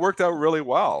 and it worked out really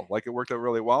well. It worked out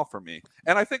really well for me,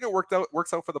 and I think it works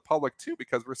out for the public too,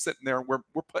 because we're sitting there and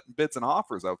we're putting bids and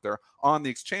offers out there on the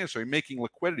exchange. So you're making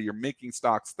liquidity. You're making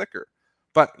stocks thicker.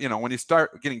 But, when you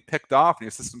start getting picked off and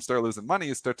your systems start losing money,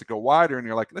 you start to go wider and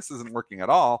you're like, this isn't working at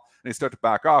all. And you start to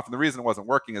back off. And the reason it wasn't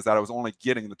working is that I was only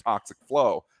getting the toxic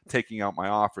flow, taking out my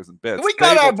offers and bids. We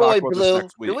got our boy Blue.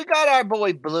 We got our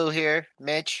boy Blue here,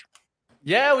 Mitch.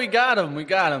 Yeah, we got him.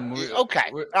 Okay.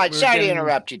 All right. Sorry to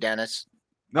interrupt you, Dennis.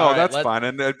 No, that's fine.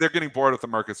 And they're getting bored with the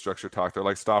market structure talk. They're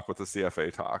like, stop with the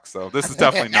CFA talk. So this is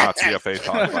definitely not CFA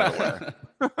talk, by the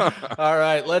way. All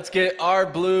right. Let's get our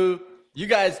Blue. You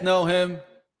guys know him.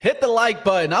 Hit the like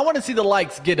button. I want to see the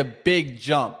likes get a big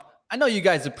jump. I know you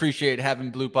guys appreciate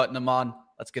having Blue Putnam on.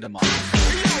 Let's get him on.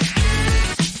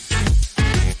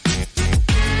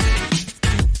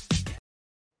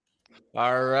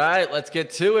 All right, let's get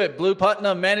to it. Blue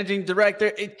Putnam, Managing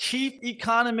Director, a Chief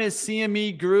Economist,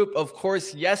 CME Group. Of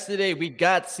course, yesterday we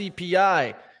got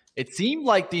CPI. It seemed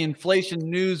like the inflation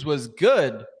news was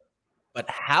good, but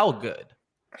how good?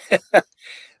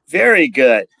 Very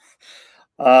good.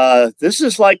 This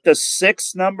is like the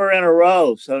 6th number in a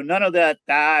row. So none of that,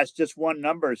 it's just one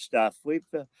number stuff. We've,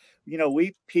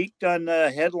 we peaked on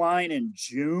the headline in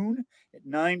June at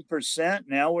 9%.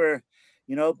 Now we're,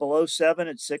 below 7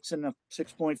 at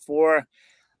 6.4.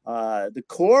 The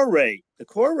core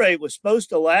rate was supposed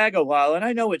to lag a while, and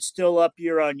I know it's still up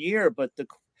year on year, but the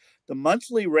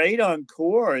monthly rate on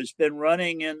core has been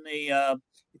running in the,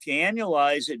 if you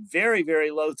annualize it, very, very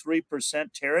low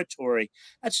 3% territory.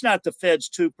 That's not the Fed's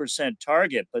 2%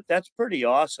 target, but that's pretty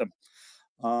awesome.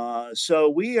 So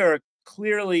we are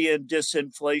clearly in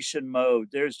disinflation mode.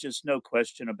 There's just no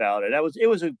question about it. It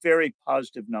was a very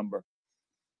positive number.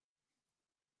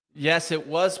 Yes, it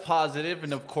was positive.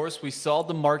 And of course, we saw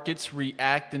the markets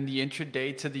react in the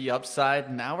intraday to the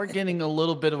upside. Now we're getting a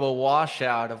little bit of a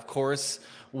washout, of course.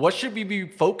 What should we be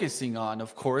focusing on?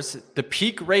 Of course, the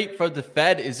peak rate for the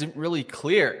Fed isn't really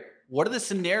clear. What are the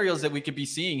scenarios that we could be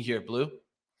seeing here, Blue?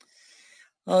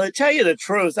 Well, to tell you the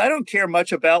truth, I don't care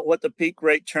much about what the peak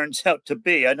rate turns out to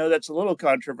be. I know that's a little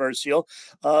controversial.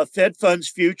 Fed funds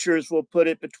futures will put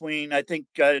it between, I think,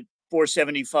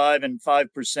 4.75 and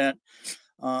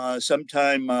 5%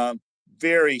 sometime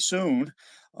very soon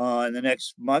in the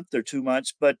next month or 2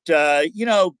 months. But,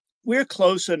 we're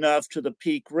close enough to the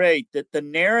peak rate that the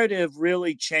narrative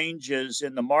really changes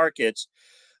in the markets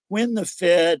when the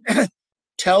Fed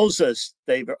tells us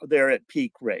they're at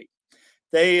peak rate.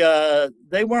 They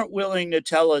weren't willing to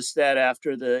tell us that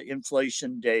after the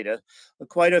inflation data.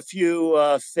 Quite a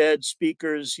few Fed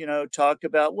speakers, talked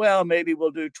about, well, maybe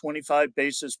we'll do 25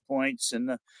 basis points in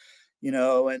the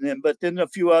but then a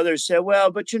few others said,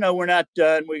 well, but, we're not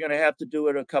done. We're going to have to do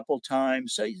it a couple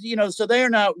times. So, so they are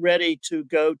not ready to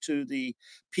go to the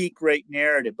peak rate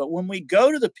narrative. But when we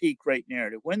go to the peak rate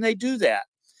narrative, when they do that,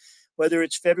 whether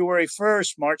it's February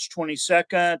 1st, March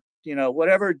 22nd,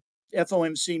 whatever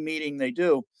FOMC meeting they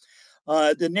do,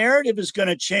 the narrative is going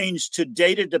to change to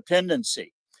data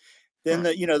dependency. Then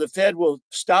the Fed will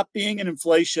stop being an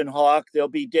inflation hawk. They'll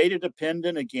be data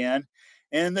dependent again,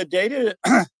 and the data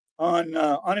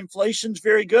on inflation is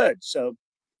very good. So,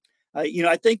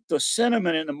 I think the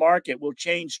sentiment in the market will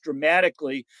change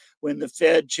dramatically when the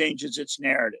Fed changes its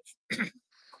narrative.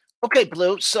 Okay,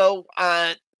 Blue. So,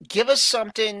 give us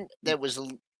something that was,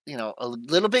 a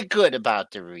little bit good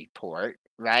about the report,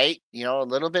 right? A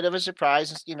little bit of a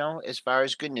surprise, as far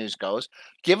as good news goes.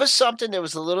 Give us something that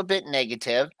was a little bit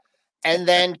negative. And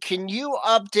then can you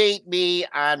update me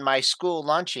on my school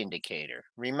lunch indicator?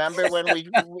 Remember when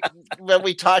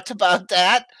we talked about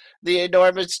that? The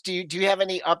enormous, do you have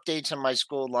any updates on my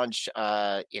school lunch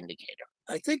indicator?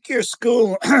 I think your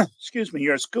school,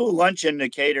 your school lunch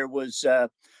indicator was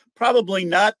probably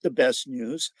not the best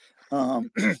news.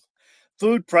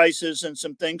 Food prices and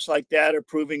some things like that are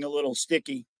proving a little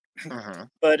sticky. Uh-huh.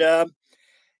 But,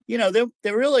 they're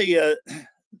really,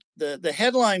 the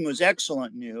headline was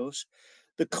excellent news.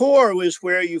 The core was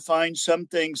where you find some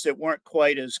things that weren't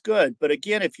quite as good. But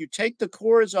again, if you take the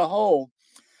core as a whole,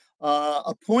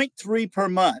 a 0.3 per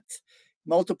month,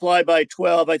 multiply by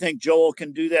 12. I think Joel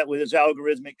can do that with his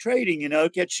algorithmic trading,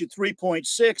 it gets you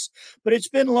 3.6, but it's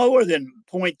been lower than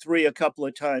 0.3 a couple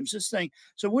of times. This thing.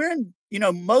 So we're in,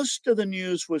 most of the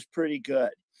news was pretty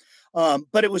good.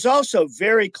 But it was also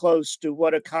very close to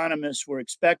what economists were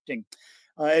expecting.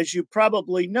 As you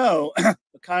probably know,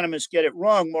 economists get it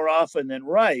wrong more often than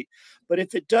right. But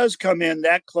if it does come in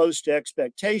that close to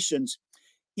expectations,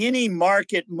 any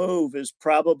market move is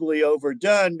probably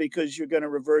overdone because you're going to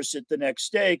reverse it the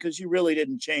next day because you really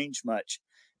didn't change much.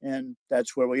 And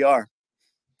that's where we are.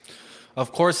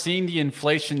 Of course, seeing the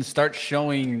inflation start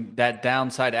showing that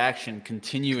downside action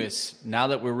continuous, now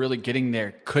that we're really getting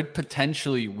there, could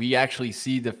potentially we actually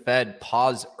see the Fed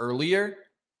pause earlier?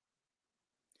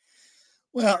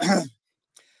 Well,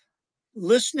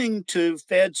 listening to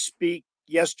Fed speak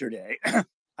yesterday,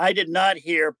 I did not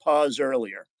hear pause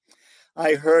earlier.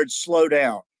 I heard slow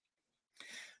down.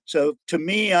 So to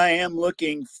me, I am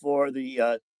looking for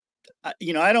the,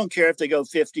 I don't care if they go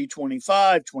 50,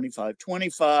 25, 25,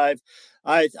 25.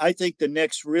 I think the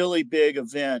next really big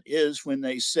event is when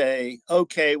they say,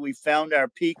 okay, we found our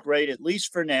peak rate, at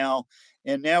least for now.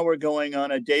 And now we're going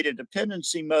on a data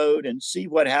dependency mode and see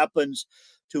what happens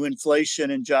to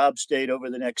inflation and jobs data over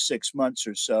the next 6 months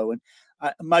or so. And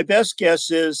my best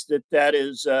guess is that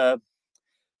is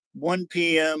 1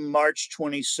 p.m. March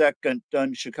 22nd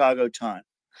on Chicago time.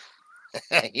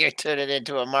 You're turning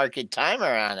into a market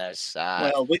timer on us.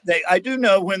 Well, I do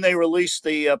know when they released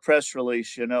the press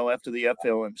release, after the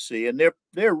FOMC, and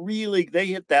they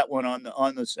hit that one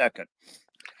on the second.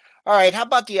 All right. How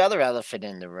about the other elephant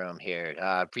in the room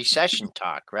here? Recession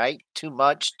talk, right? Too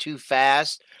much, too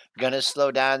fast, going to slow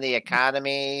down the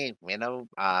economy, what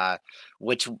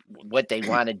they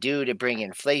want to do to bring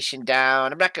inflation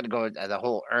down. I'm not going to go into the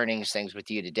whole earnings things with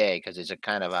you today because it's a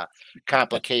kind of a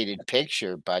complicated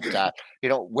picture. But,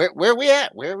 where are we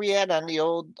at? Where are we at on the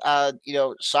old,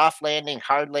 soft landing,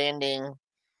 hard landing,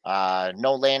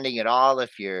 no landing at all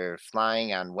if you're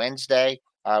flying on Wednesday?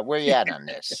 Where are you at on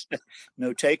this?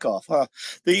 No takeoff, huh?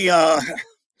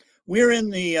 We're in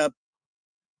the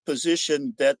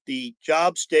position that the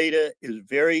jobs data is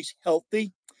very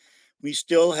healthy. We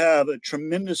still have a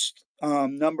tremendous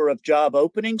number of job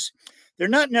openings. They're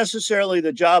not necessarily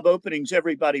the job openings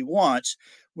everybody wants.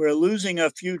 We're losing a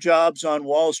few jobs on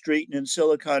Wall Street and in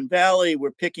Silicon Valley.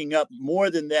 We're picking up more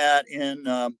than that in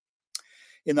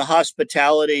the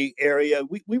hospitality area.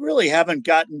 We really haven't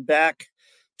gotten back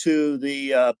to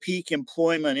the peak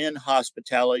employment in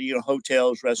hospitality,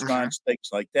 hotels, restaurants, things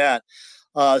like that.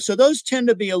 So those tend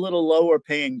to be a little lower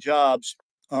paying jobs.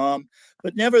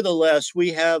 But nevertheless,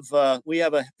 we have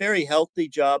a very healthy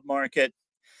job market.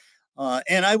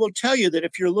 And I will tell you that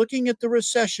if you're looking at the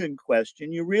recession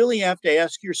question, you really have to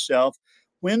ask yourself,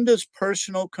 when does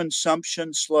personal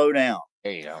consumption slow down?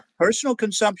 There you go. Personal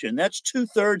consumption, that's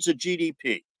 2/3 of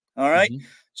GDP. All right. Mm-hmm.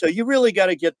 So you really got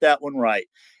to get that one right.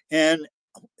 And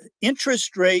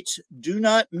interest rates do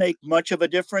not make much of a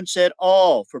difference at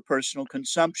all for personal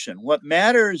consumption. What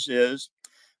matters is,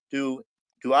 do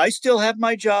I still have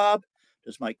my job?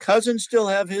 Does my cousin still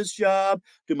have his job?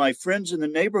 Do my friends in the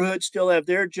neighborhood still have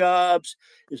their jobs?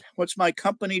 What's my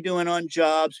company doing on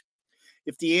jobs?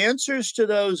 If the answers to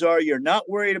those are you're not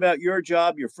worried about your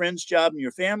job, your friend's job, and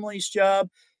your family's job,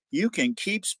 you can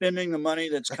keep spending the money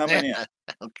that's coming in.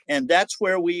 Okay. And that's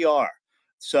where we are.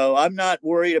 So I'm not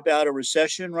worried about a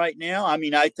recession right now. I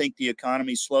mean, I think the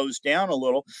economy slows down a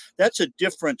little. That's a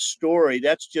different story.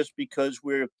 That's just because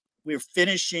we're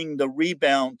finishing the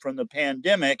rebound from the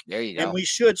pandemic. There you go. And we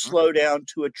should slow down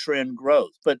to a trend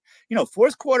growth. But,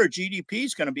 fourth quarter GDP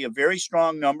is going to be a very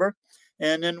strong number.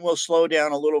 And then we'll slow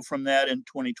down a little from that in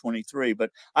 2023.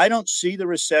 But I don't see the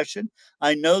recession.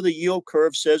 I know the yield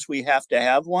curve says we have to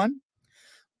have one,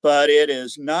 but it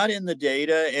is not in the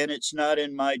data and it's not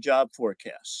in my job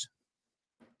forecasts.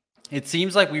 It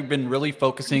seems like we've been really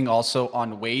focusing also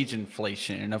on wage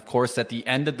inflation. And of course, at the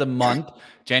end of the month,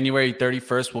 January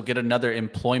 31st, we'll get another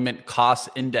employment cost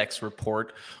index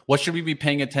report. What should we be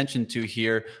paying attention to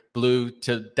here, Blue,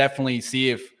 to definitely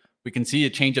see if we can see a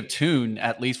change of tune,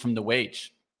 at least from the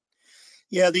wage?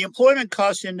 Yeah, the employment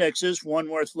cost index is one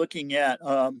worth looking at.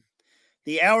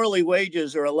 The hourly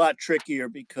wages are a lot trickier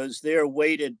because they're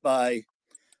weighted by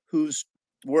who's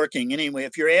working. Anyway,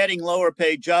 if you're adding lower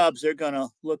paid jobs, they're going to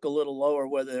look a little lower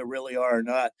whether they really are or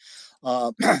not.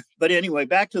 But anyway,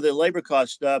 back to the labor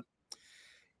cost stuff.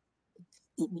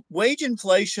 Wage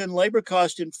inflation, labor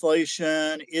cost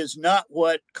inflation is not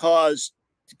what caused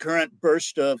the current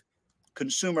burst of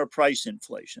consumer price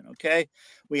inflation. Okay.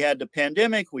 We had the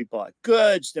pandemic, we bought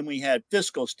goods, then we had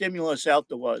fiscal stimulus out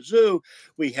the wazoo,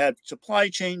 we had supply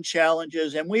chain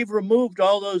challenges, and we've removed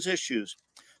all those issues.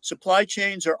 Supply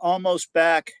chains are almost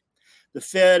back. The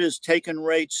Fed has taken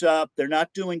rates up. They're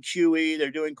not doing QE,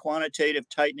 they're doing quantitative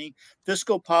tightening.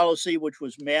 Fiscal policy, which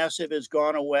was massive, has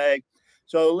gone away.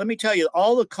 So let me tell you,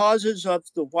 all the causes of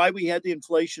why we had the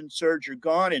inflation surge are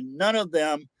gone, and none of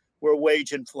them were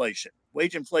wage inflation.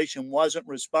 Wage inflation wasn't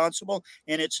responsible,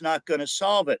 and it's not going to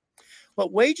solve it.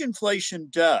 What wage inflation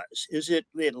does is it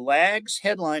lags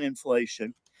headline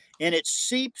inflation, and it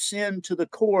seeps into the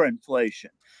core inflation.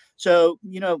 So,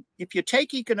 if you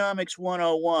take Economics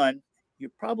 101,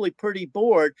 you're probably pretty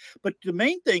bored. But the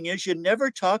main thing is you never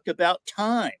talked about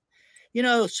time.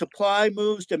 Supply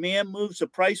moves, demand moves, the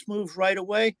price moves right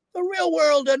away. The real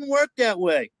world doesn't work that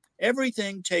way.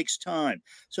 Everything takes time.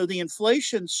 So the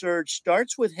inflation surge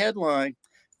starts with headline,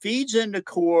 feeds into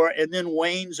core, and then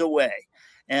wanes away.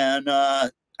 And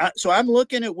so I'm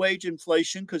looking at wage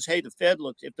inflation because, hey,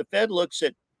 if the Fed looks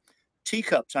at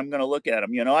teacups, I'm going to look at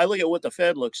them. I look at what the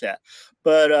Fed looks at.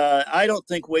 But I don't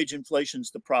think wage inflation is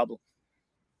the problem.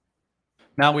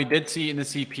 Now, we did see in the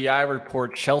CPI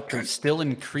report, shelter still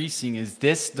increasing. Is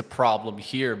this the problem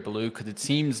here, Blue? Because it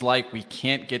seems like we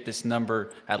can't get this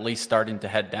number at least starting to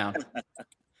head down.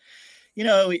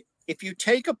 If you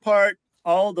take apart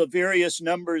all the various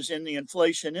numbers in the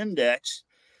inflation index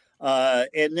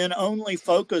and then only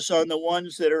focus on the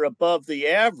ones that are above the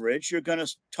average, you're going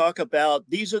to talk about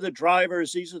these are the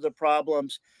drivers, these are the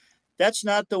problems. That's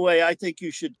not the way I think you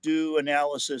should do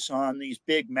analysis on these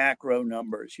big macro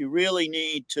numbers. You really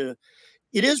need to,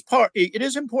 it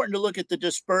is important to look at the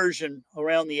dispersion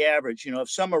around the average.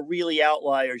 If some are really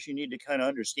outliers, you need to kind of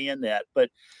understand that. But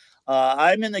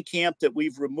I'm in the camp that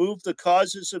we've removed the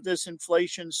causes of this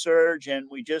inflation surge, and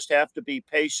we just have to be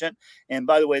patient. And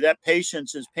by the way, that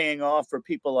patience is paying off for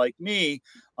people like me,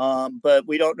 but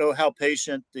we don't know how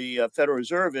patient the Federal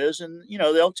Reserve is. And,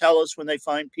 they'll tell us when they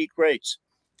find peak rates.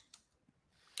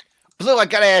 Blue, I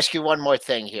got to ask you one more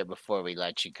thing here before we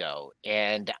let you go.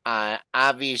 And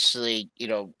obviously,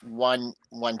 one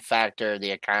factor of the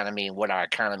economy and what our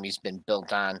economy's been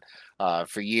built on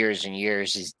for years and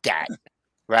years is debt,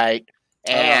 right?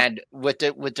 And with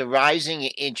the rising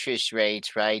interest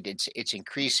rates, right, it's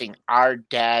increasing our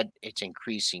debt, it's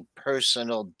increasing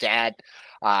personal debt.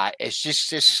 It's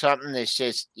just something that's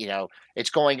just, it's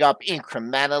going up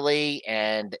incrementally,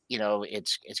 and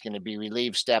it's going to be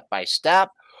relieved step by step.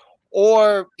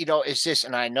 Or, is this,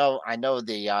 and I know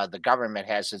the government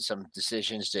has some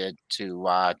decisions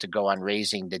to go on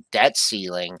raising the debt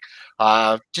ceiling.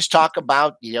 Just talk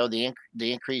about, the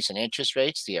increase in interest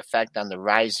rates, the effect on the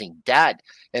rising debt.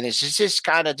 And it's just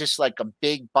kind of just like a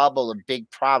big bubble, a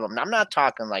big problem. Now, I'm not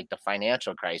talking like the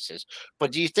financial crisis,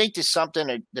 but do you think there's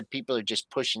something that people are just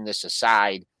pushing this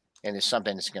aside and there's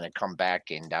something that's going to come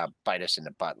back and bite us in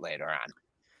the butt later on?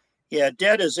 Yeah,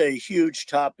 debt is a huge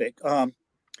topic.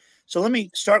 So let me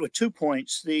start with 2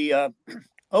 points. The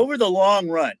over the long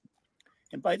run,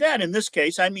 and by that, in this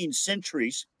case, I mean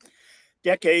centuries,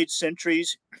 decades,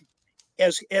 centuries,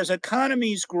 as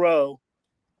economies grow,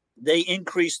 they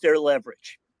increase their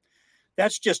leverage.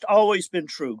 That's just always been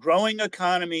true. Growing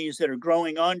economies that are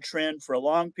growing on trend for a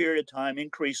long period of time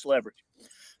increase leverage.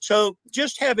 So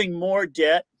just having more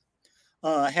debt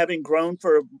having grown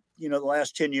for the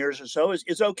last 10 years or so,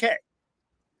 is okay.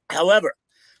 However,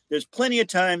 there's plenty of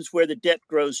times where the debt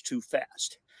grows too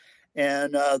fast.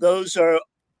 And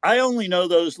I only know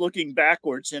those looking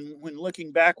backwards. And when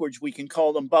looking backwards, we can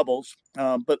call them bubbles.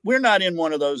 But we're not in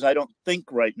one of those, I don't think,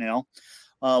 right now.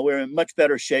 We're in much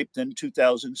better shape than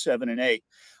 2007 and 8.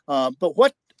 But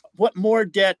what more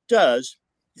debt does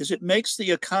is it makes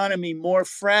the economy more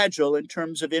fragile in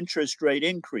terms of interest rate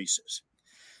increases.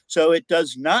 So it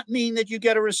does not mean that you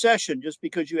get a recession just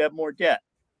because you have more debt.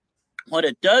 What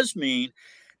it does mean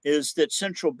is that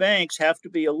central banks have to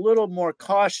be a little more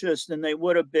cautious than they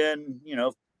would have been,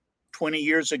 20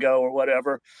 years ago or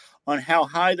whatever, on how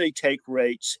high they take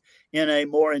rates in a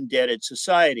more indebted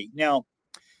society. Now,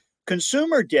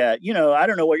 consumer debt, I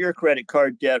don't know what your credit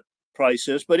card debt price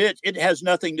is, but it has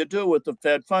nothing to do with the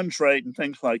Fed funds rate and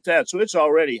things like that. So it's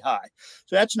already high.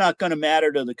 So that's not going to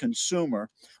matter to the consumer.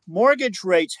 Mortgage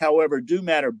rates, however, do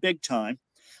matter big time.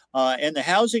 And the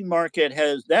housing market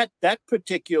has that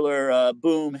particular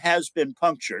boom has been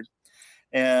punctured.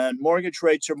 And mortgage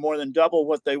rates are more than double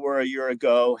what they were a year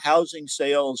ago. Housing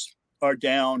sales are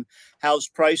down. House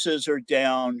prices are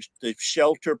down. The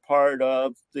shelter part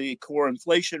of the core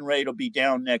inflation rate will be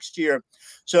down next year.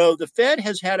 So the Fed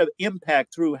has had an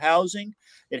impact through housing.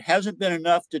 It hasn't been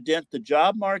enough to dent the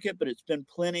job market, but it's been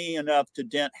plenty enough to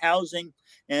dent housing.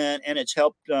 And it's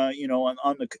helped,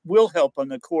 will help on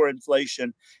the core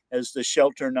inflation as the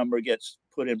shelter number gets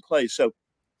put in place. So,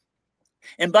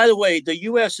 and by the way, the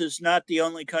U.S. is not the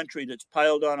only country that's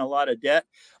piled on a lot of debt.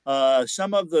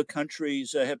 Some of the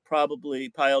countries have probably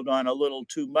piled on a little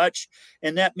too much,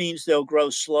 and that means they'll grow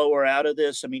slower out of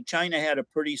this. I mean, China had a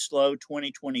pretty slow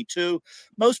 2022.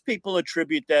 Most people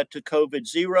attribute that to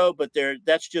COVID-0, but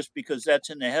that's just because that's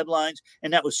in the headlines,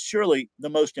 and that was surely the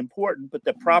most important. But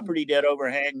the property debt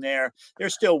overhang there, they're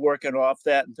still working off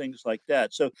that and things like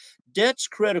that. So debt's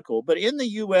critical. But in the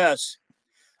U.S.,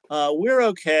 we're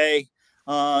okay.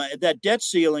 That debt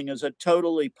ceiling is a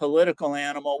totally political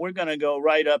animal. We're going to go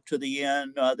right up to the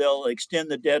end. They'll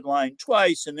extend the deadline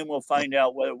twice, and then we'll find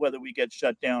out whether we get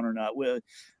shut down or not.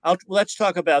 Let's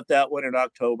talk about that one in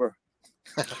October.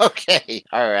 Okay.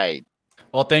 All right.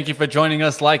 Well, thank you for joining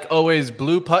us. Like always,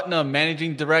 Blue Putnam,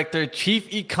 Managing Director,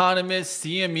 Chief Economist,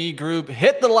 CME Group.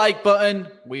 Hit the like button.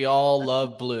 We all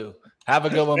love Blue. Have a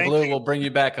good one, Blue. We'll bring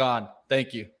you back on.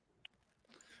 Thank you.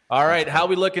 All right, how are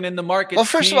we looking in the market? Well,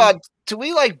 first of all, do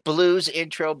we like Blue's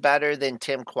intro better than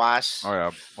Tim Quast? Oh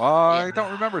yeah. Well, I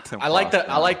don't remember Tim. I like the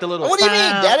little. What do you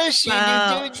mean, Dennis? You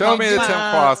show me the Tim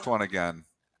Quast one again.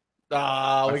 We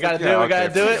gotta do it. We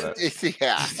gotta do it.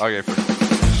 Yeah. Okay.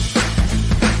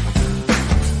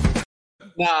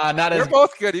 Nah, not You're as.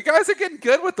 both good. You guys are getting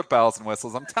good with the bells and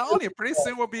whistles. I'm telling you, pretty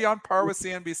soon we'll be on par with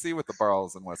CNBC with the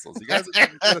bells and whistles. You guys are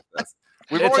getting good at this.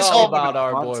 It's all about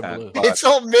our boy Blue. It's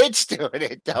all Mitch doing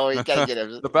it, though. We gotta get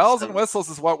him. The bells and whistles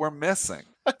is what we're missing.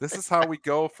 This is how we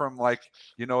go from the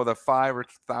 5,000 or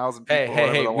 1,000 people.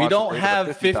 Hey! We don't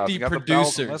have 50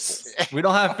 producers. We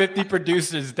don't have 50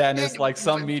 producers, Dennis, like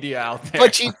some media out there.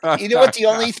 But you know what the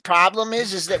only problem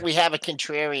is that we have a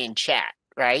contrarian chat.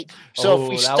 Right. So if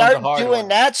we start doing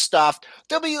that stuff,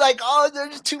 they'll be like, oh,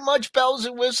 there's too much bells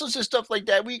and whistles and stuff like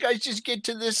that. We guys just get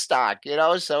to this stock,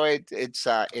 So it's there's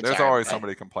always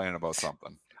somebody complaining about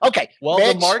something. Okay. Well,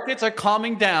 the markets are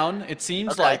calming down. It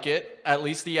seems like it, at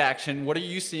least the action. What are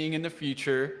you seeing in the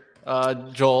future,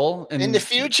 Joel? In the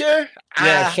future?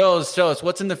 Yeah, show us.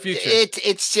 What's in the future?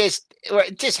 It's just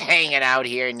hanging out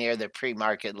here near the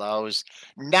pre-market lows,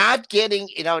 not getting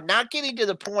to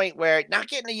the point where not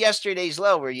getting to yesterday's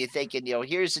low where you're thinking,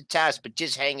 here's the test, but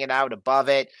just hanging out above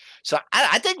it. So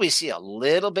I think we see a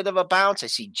little bit of a bounce. I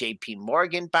see JP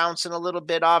Morgan bouncing a little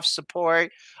bit off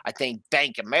support. I think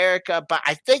Bank America, but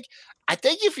I think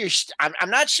if you're,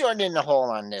 I'm not shorting in the hole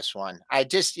on this one. I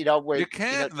just, you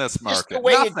can't in this market.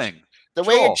 Nothing. The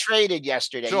way it traded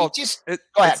yesterday, Joel,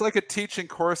 it's like a teaching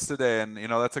course today, and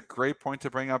that's a great point to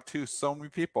bring up too. So many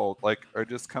people are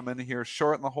just coming in here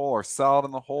short in the hole or sell it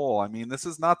in the hole. I mean, this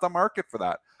is not the market for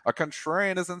that. A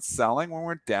contrarian isn't selling when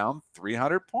we're down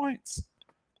 300 points.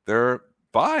 They're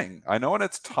buying. I know, and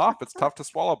it's tough. It's tough to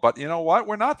swallow, but you know what?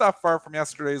 We're not that far from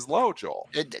yesterday's low, Joel.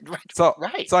 So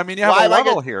I mean, you have a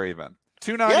level here even.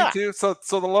 292. Yeah.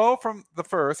 So the low from the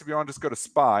first, if you want to just go to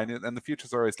SPY, and the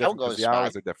futures are always different because the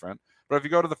hours are different. But if you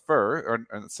go to the first,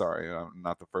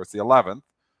 not the first, the 11th,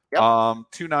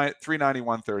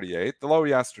 391.38. The low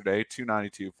yesterday,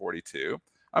 292.42.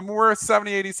 I mean, we're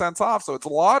 70, 80 cents off. So it's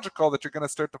logical that you're going to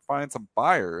start to find some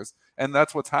buyers. And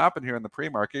that's what's happened here in the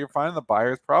pre-market. You're finding the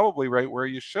buyers probably right where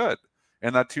you should.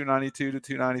 in that 292 to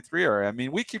 293 area. I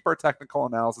mean, we keep our technical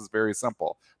analysis very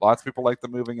simple. Lots of people like the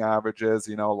moving averages,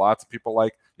 lots of people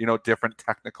like, different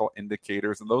technical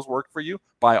indicators, and those work for you.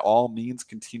 By all means,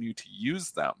 continue to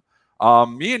use them.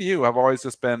 Me and you have always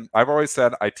I've always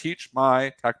said I teach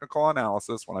my technical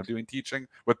analysis when I'm doing teaching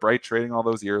with Bright Trading all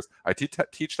those years. I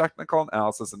teach technical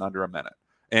analysis in under a minute.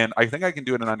 And I think I can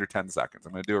do it in under 10 seconds.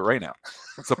 I'm going to do it right now.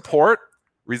 Support,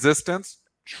 resistance,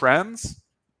 trends,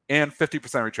 and 50%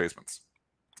 retracements.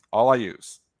 All I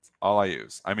use.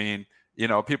 I mean,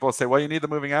 people say, well, you need the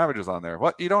moving averages on there.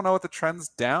 What? You don't know what the trend's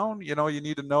down? You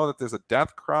need to know that there's a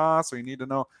death cross, or you need to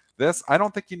know this. I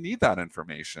don't think you need that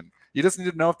information. You just need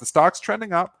to know if the stock's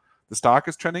trending up, the stock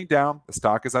is trending down, the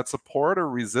stock is at support or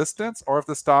resistance, or if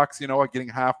the stock's, getting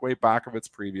halfway back of its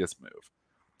previous move.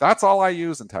 That's all I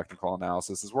use in technical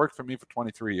analysis. It's worked for me for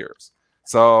 23 years.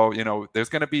 So, there's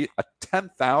going to be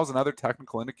 10,000 other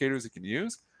technical indicators you can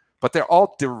use, but they're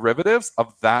all derivatives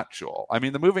of that, Joel. I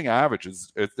mean, the moving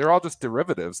averages, they're all just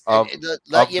derivatives of the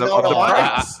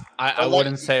price. I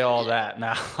wouldn't say all that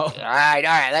now. All right.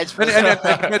 That's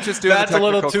just doing that's a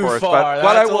little too course. far. But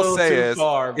what I will say is,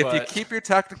 if you keep your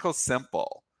technical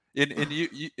simple,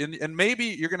 and maybe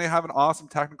you're going to have an awesome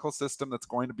technical system that's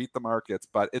going to beat the markets,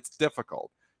 but it's difficult.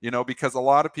 Because a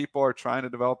lot of people are trying to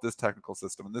develop this technical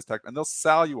system and they'll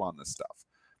sell you on this stuff.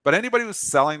 But anybody who's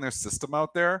selling their system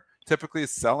out there typically is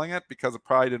selling it because it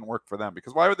probably didn't work for them.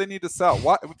 Because why would they need to sell?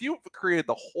 If you created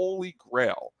the holy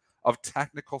grail of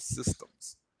technical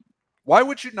systems, why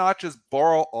would you not just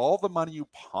borrow all the money you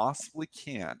possibly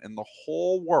can in the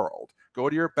whole world? Go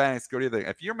to your banks, go to your thing.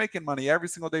 If you're making money every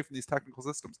single day from these technical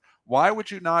systems, why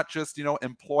would you not just,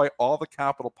 employ all the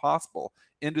capital possible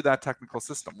into that technical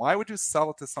system? Why would you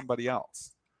sell it to somebody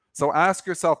else? So ask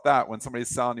yourself that when somebody's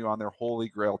selling you on their holy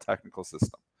grail technical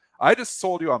system. I just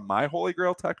sold you on my holy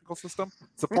grail technical system.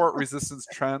 Support, resistance,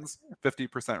 trends, 50%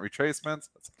 retracements.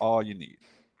 That's all you need.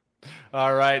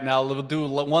 All right, now we'll do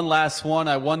one last one.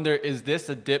 I wonder, is this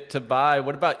a dip to buy?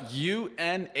 What about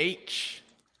UNH?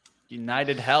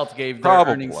 United Health gave their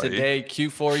earnings today.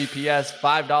 Q4 EPS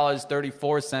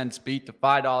 $5.34, beat the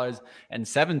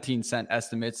 $5.17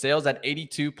 estimate. Sales at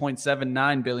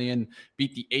 $82.79 billion,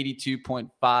 beat the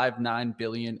 $82.59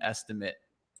 billion estimate.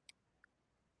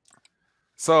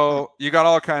 So you got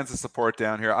all kinds of support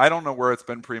down here. I don't know where it's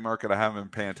been pre-market. I haven't been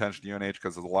paying attention to UNH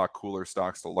because there's a lot cooler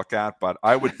stocks to look at. But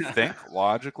I would think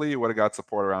logically you would have got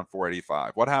support around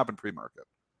 485. What happened pre-market?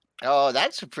 Oh,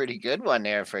 that's a pretty good one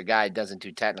there for a guy who doesn't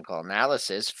do technical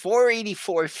analysis.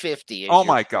 484.50. Oh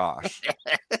my gosh.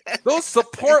 Those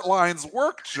support lines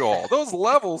work, Joel. Those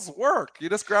levels work. You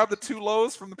just grab the two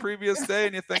lows from the previous day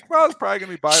and you think, well, it's probably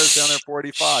going to be buyers down there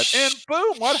 485. And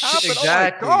boom, what happened?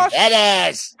 Exactly. Oh my gosh.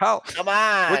 That is. Come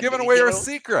on. We're giving away our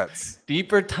secrets.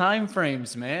 Deeper time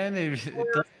frames, man.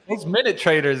 Those minute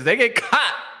traders, they get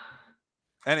caught.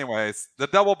 Anyways, the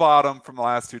double bottom from the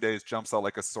last 2 days jumps out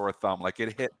like a sore thumb. Like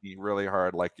it hit me really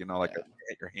hard, like hit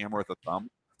your hammer with a thumb.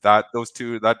 That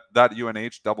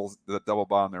UNH doubles the double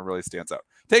bottom there really stands out.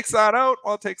 Takes that out,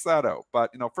 well, it takes that out. But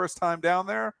first time down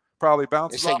there, probably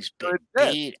bounces off. This thing's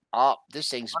beat up. This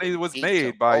thing's money was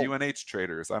made by UNH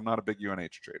traders. I'm not a big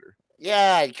UNH trader.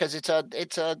 Yeah, because it's a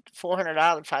 $400,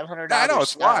 $500. I know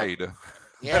it's wide.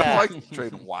 Yeah, I don't like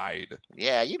trading wide.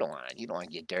 Yeah, you don't want to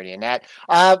get dirty in that.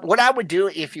 What I would do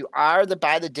if you are the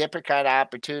buy the dipper kind of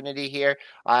opportunity here,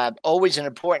 always an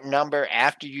important number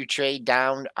after you trade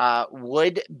down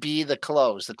would be the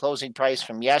close. The closing price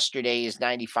from yesterday is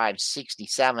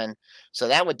 95.67, so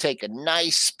that would take a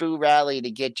nice SPOO rally to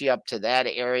get you up to that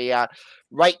area.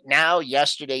 Right now,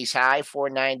 yesterday's high,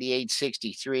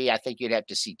 498.63. I think you'd have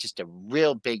to see just a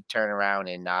real big turnaround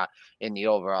in the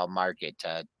overall market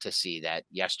to see that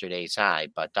yesterday's high.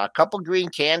 But a couple green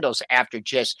candles after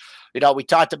just, we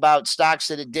talked about stocks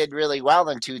that it did really well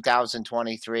in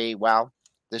 2023. Well,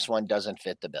 this one doesn't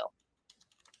fit the bill.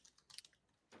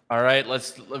 All right,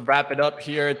 let's wrap it up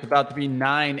here. It's about to be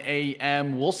 9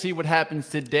 a.m. We'll see what happens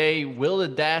today. Will the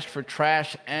dash for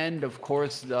trash end? Of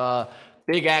course,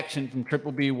 big action from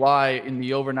Triple BY in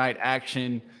the overnight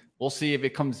action. We'll see if it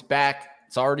comes back.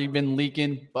 It's already been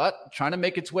leaking, but trying to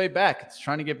make its way back. It's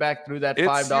trying to get back through that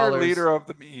 $5. It's your leader of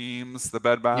the memes, the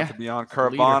Bed Bath & Beyond.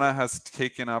 Carvana has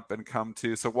taken up and come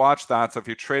to. So watch that. So if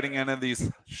you're trading into these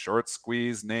short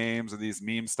squeeze names or these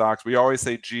meme stocks, we always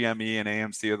say GME and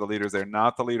AMC are the leaders. They're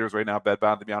not the leaders right now. Bed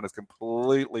Bath & Beyond has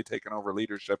completely taken over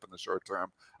leadership in the short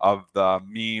term of the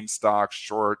meme stocks,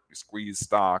 short squeeze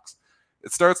stocks.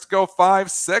 It starts to go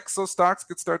 5, 6, so stocks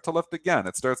could start to lift again.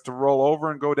 It starts to roll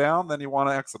over and go down, then you want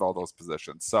to exit all those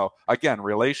positions. So again,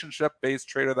 relationship-based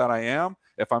trader that I am,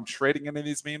 if I'm trading any of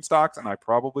these meme stocks, and I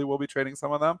probably will be trading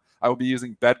some of them, I will be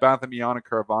using Bed Bath & Beyond and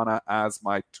Carvana as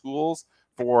my tools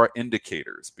for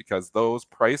indicators, because those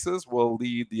prices will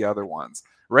lead the other ones.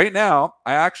 Right now,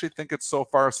 I actually think it's so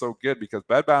far so good because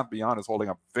Bed Bath & Beyond is holding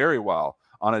up very well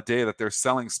on a day that they're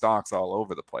selling stocks all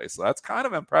over the place. So that's kind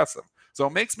of impressive. So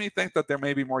it makes me think that there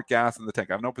may be more gas in the tank.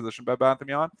 I have no position Bed Bath &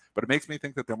 Beyond, but it makes me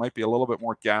think that there might be a little bit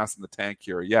more gas in the tank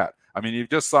here yet. I mean, you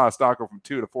just saw a stock go from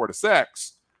 2 to 4 to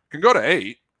 6. Can go to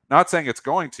 8. Not saying it's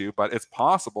going to, but it's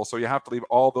possible. So you have to leave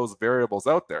all those variables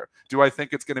out there. Do I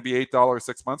think it's going to be $8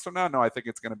 6 months from now? No, I think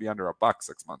it's going to be under $1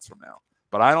 6 months from now.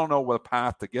 But I don't know what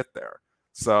path to get there.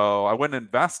 So I wouldn't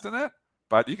invest in it,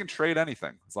 but you can trade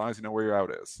anything as long as you know where your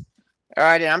out is. All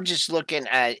right, and I'm just looking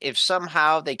at if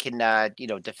somehow they can,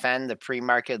 defend the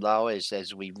pre-market low,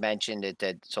 as we mentioned it,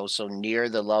 that's also near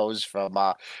the lows from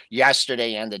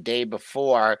yesterday and the day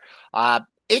before.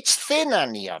 It's thin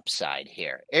on the upside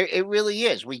here. It really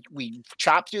is. We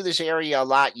chopped through this area a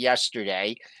lot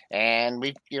yesterday, and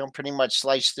we pretty much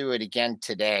sliced through it again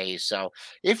today. So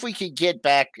if we could get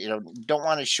back, don't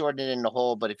want to shorten it in the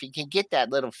hole, but if you can get that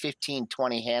little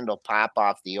 15-20 handle pop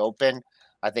off the open,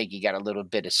 I think you got a little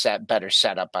bit of better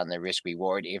setup on the risk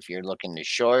reward if you're looking to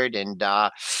short. And I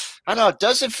don't know,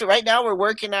 does it right now we're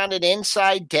working on an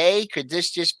inside day? Could this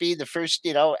just be the first,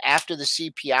 after the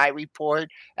CPI report,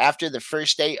 after the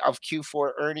first day of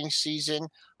Q4 earnings season?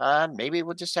 Maybe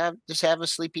we'll just have a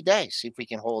sleepy day, see if we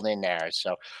can hold in there.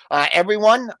 So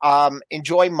everyone,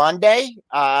 enjoy Monday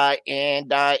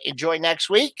and enjoy next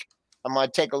week. I'm going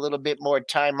to take a little bit more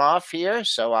time off here.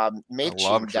 So, Mitch,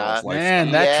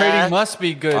 man, that trading must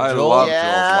be good, Joel. I love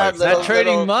Joel's life. That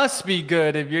trading must be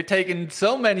good if you're taking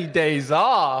so many days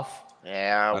off.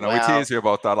 Yeah, I know we tease you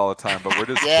about that all the time, but we're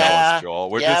just jealous,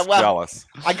 Joel. We're just jealous.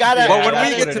 I gotta. But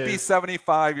when we get to be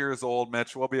 75 years old,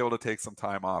 Mitch, we'll be able to take some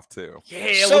time off too.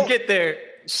 Yeah, we'll get there.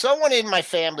 Someone in my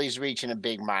family's reaching a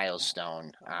big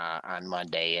milestone on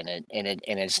Monday, and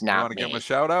it's not. You want to give him a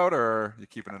shout out, or are you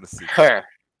keeping it a secret? Her.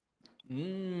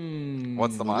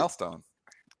 What's the milestone?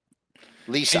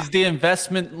 Lisa. She's the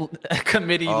investment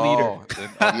committee leader.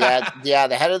 Yeah,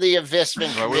 the head of the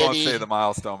investment committee. We won't say the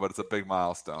milestone, but it's a big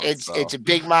milestone. It's a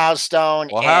big milestone.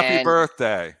 Well, happy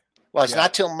birthday. Well, it's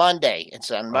not till Monday.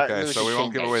 It's on Martin Luther so we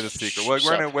won't give away the secret. We're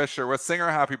going to wish her. We're singing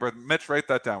her happy birthday. Mitch, write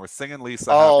that down. We're singing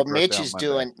Lisa. Oh, Mitch is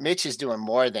doing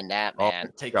more than that,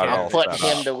 man. I'll put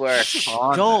him to work.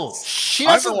 Joel, she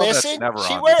doesn't listen.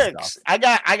 She works. I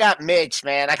got Mitch,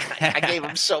 man. I gave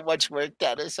him so much work,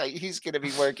 Dennis. He's going to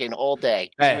be working all day.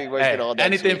 He's going to be working all day.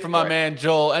 Anything for my man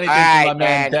Joel. Anything for my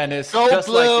man Dennis. Go just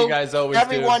Blue. Like you guys always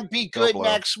Everyone do. be good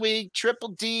next week. Triple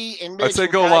D and Mitch. I'd say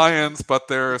go Lions, but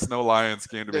there's no Lions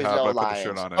game to be had. But put the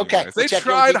shit on it. Okay. They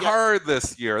tried hard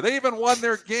this year. They even won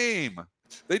their game.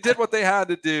 They did what they had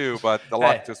to do, but the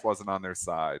luck just wasn't on their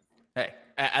side. Hey,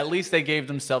 at least they gave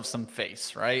themselves some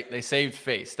face, right? They saved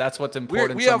face. That's what's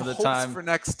important we some have of the time. Hopes for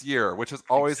next year, which is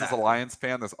always, as a Lions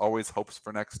fan, there's always hopes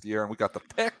for next year. And we got the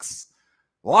picks.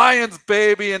 Lions,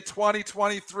 baby, in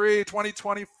 2023,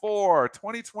 2024,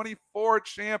 2024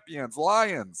 champions.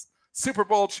 Lions, Super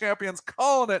Bowl champions,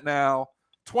 calling it now.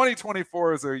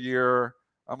 2024 is their year.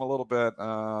 I'm a little bit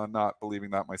not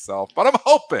believing that myself, but I'm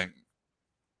hoping.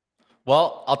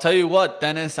 Well, I'll tell you what,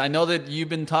 Dennis, I know that you've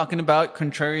been talking about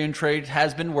contrarian trade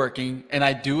has been working, and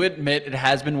I do admit it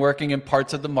has been working in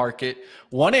parts of the market.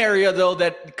 One area, though,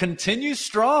 that continues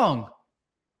strong,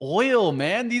 oil,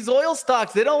 man. These oil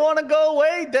stocks, they don't want to go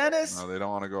away, Dennis. No, they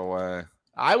don't want to go away.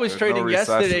 I was trading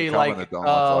yesterday my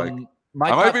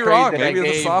I might be wrong. Maybe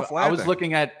it's a soft landing. I was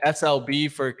looking at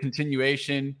SLB for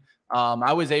continuation.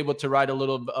 I was able to ride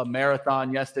a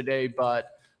marathon yesterday, but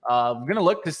we're going to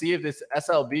look to see if this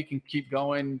SLB can keep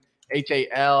going.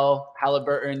 HAL,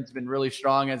 Halliburton's been really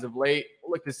strong as of late.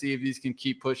 We'll look to see if these can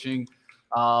keep pushing.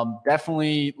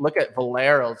 Definitely look at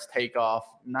Valero's takeoff.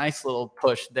 Nice little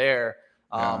push there.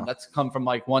 That's come from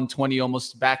like 120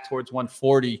 almost back towards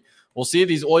 140. We'll see if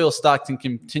these oil stocks can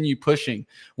continue pushing.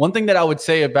 One thing that I would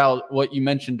say about what you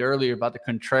mentioned earlier about the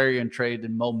contrarian trade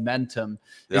and momentum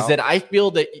is that I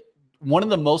feel that one of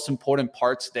the most important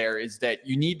parts there is that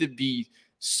you need to be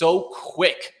so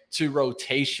quick to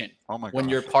rotation when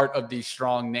you're part of these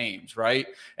strong names, right?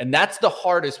 And that's the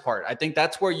hardest part. I think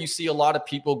that's where you see a lot of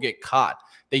people get caught.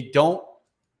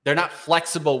 They're not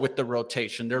flexible with the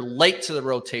rotation. They're late to the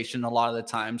rotation a lot of the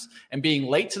times, and being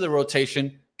late to the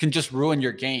rotation can just ruin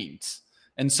your gains.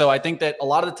 And so I think that a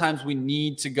lot of the times we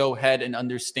need to go ahead and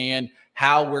understand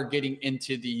how we're getting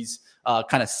into these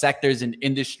kind of sectors and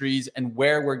industries and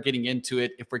where we're getting into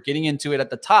it. If we're getting into it at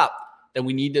the top, then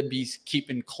we need to be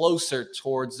keeping closer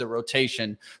towards the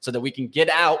rotation so that we can get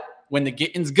out when the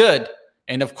getting's good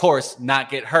and, of course, not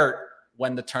get hurt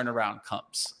when the turnaround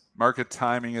comes. Market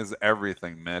timing is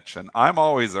everything, Mitch. And I'm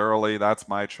always early. That's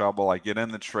my trouble. I get in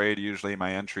the trade. Usually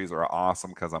my entries are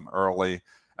awesome because I'm early.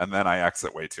 And then I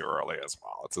exit way too early as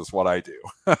well. It's just what I do.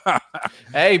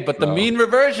 Hey, but the mean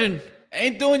reversion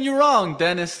ain't doing you wrong,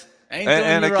 Dennis.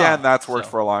 And again, that's worked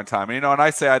for a long time. And I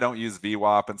say I don't use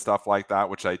VWAP and stuff like that,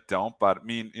 which I don't. But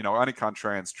any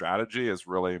contrarian strategy is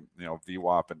really,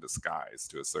 VWAP in disguise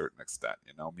to a certain extent.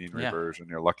 Mean reversion,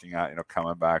 you're looking at,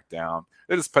 coming back down.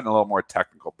 They're just putting a little more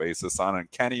technical basis on it.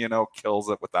 And Kenny, kills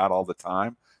it with that all the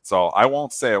time. So I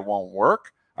won't say it won't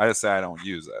work. I just say I don't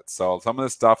use it. So some of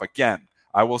this stuff, again,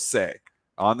 I will say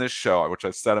on this show, which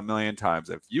I've said a million times,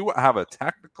 if you have a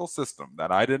technical system that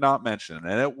I did not mention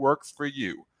and it works for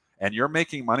you, and you're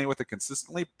making money with it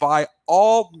consistently, by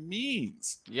all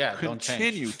means,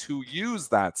 continue to use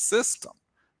that system.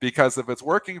 Because if it's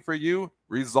working for you,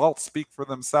 results speak for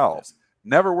themselves.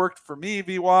 Never worked for me,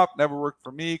 VWAP. Never worked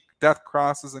for me. Death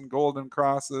crosses and golden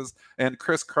crosses and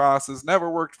crisscrosses never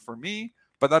worked for me.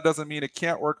 But that doesn't mean it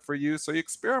can't work for you. So you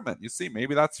experiment. You see,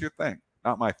 maybe that's your thing.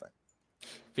 Not my thing.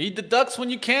 Feed the ducks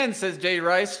when you can, says Jay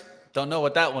Rice. Don't know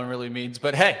what that one really means.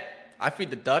 But hey, I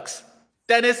feed the ducks.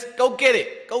 Dennis, go get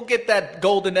it. Go get that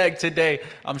golden egg today.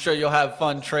 I'm sure you'll have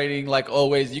fun trading like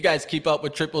always. You guys keep up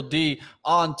with Triple D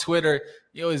on Twitter.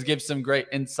 He always gives some great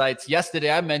insights.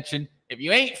 Yesterday I mentioned, if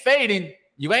you ain't fading,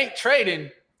 you ain't trading.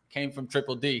 Came from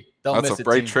Triple D. Don't miss it. That's a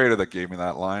great trader that gave me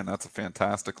that line. That's a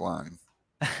fantastic line.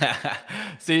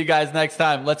 See you guys next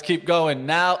time. Let's keep going.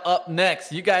 Now up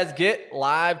next, you guys get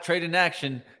live trading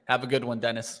action. Have a good one,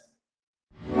 Dennis.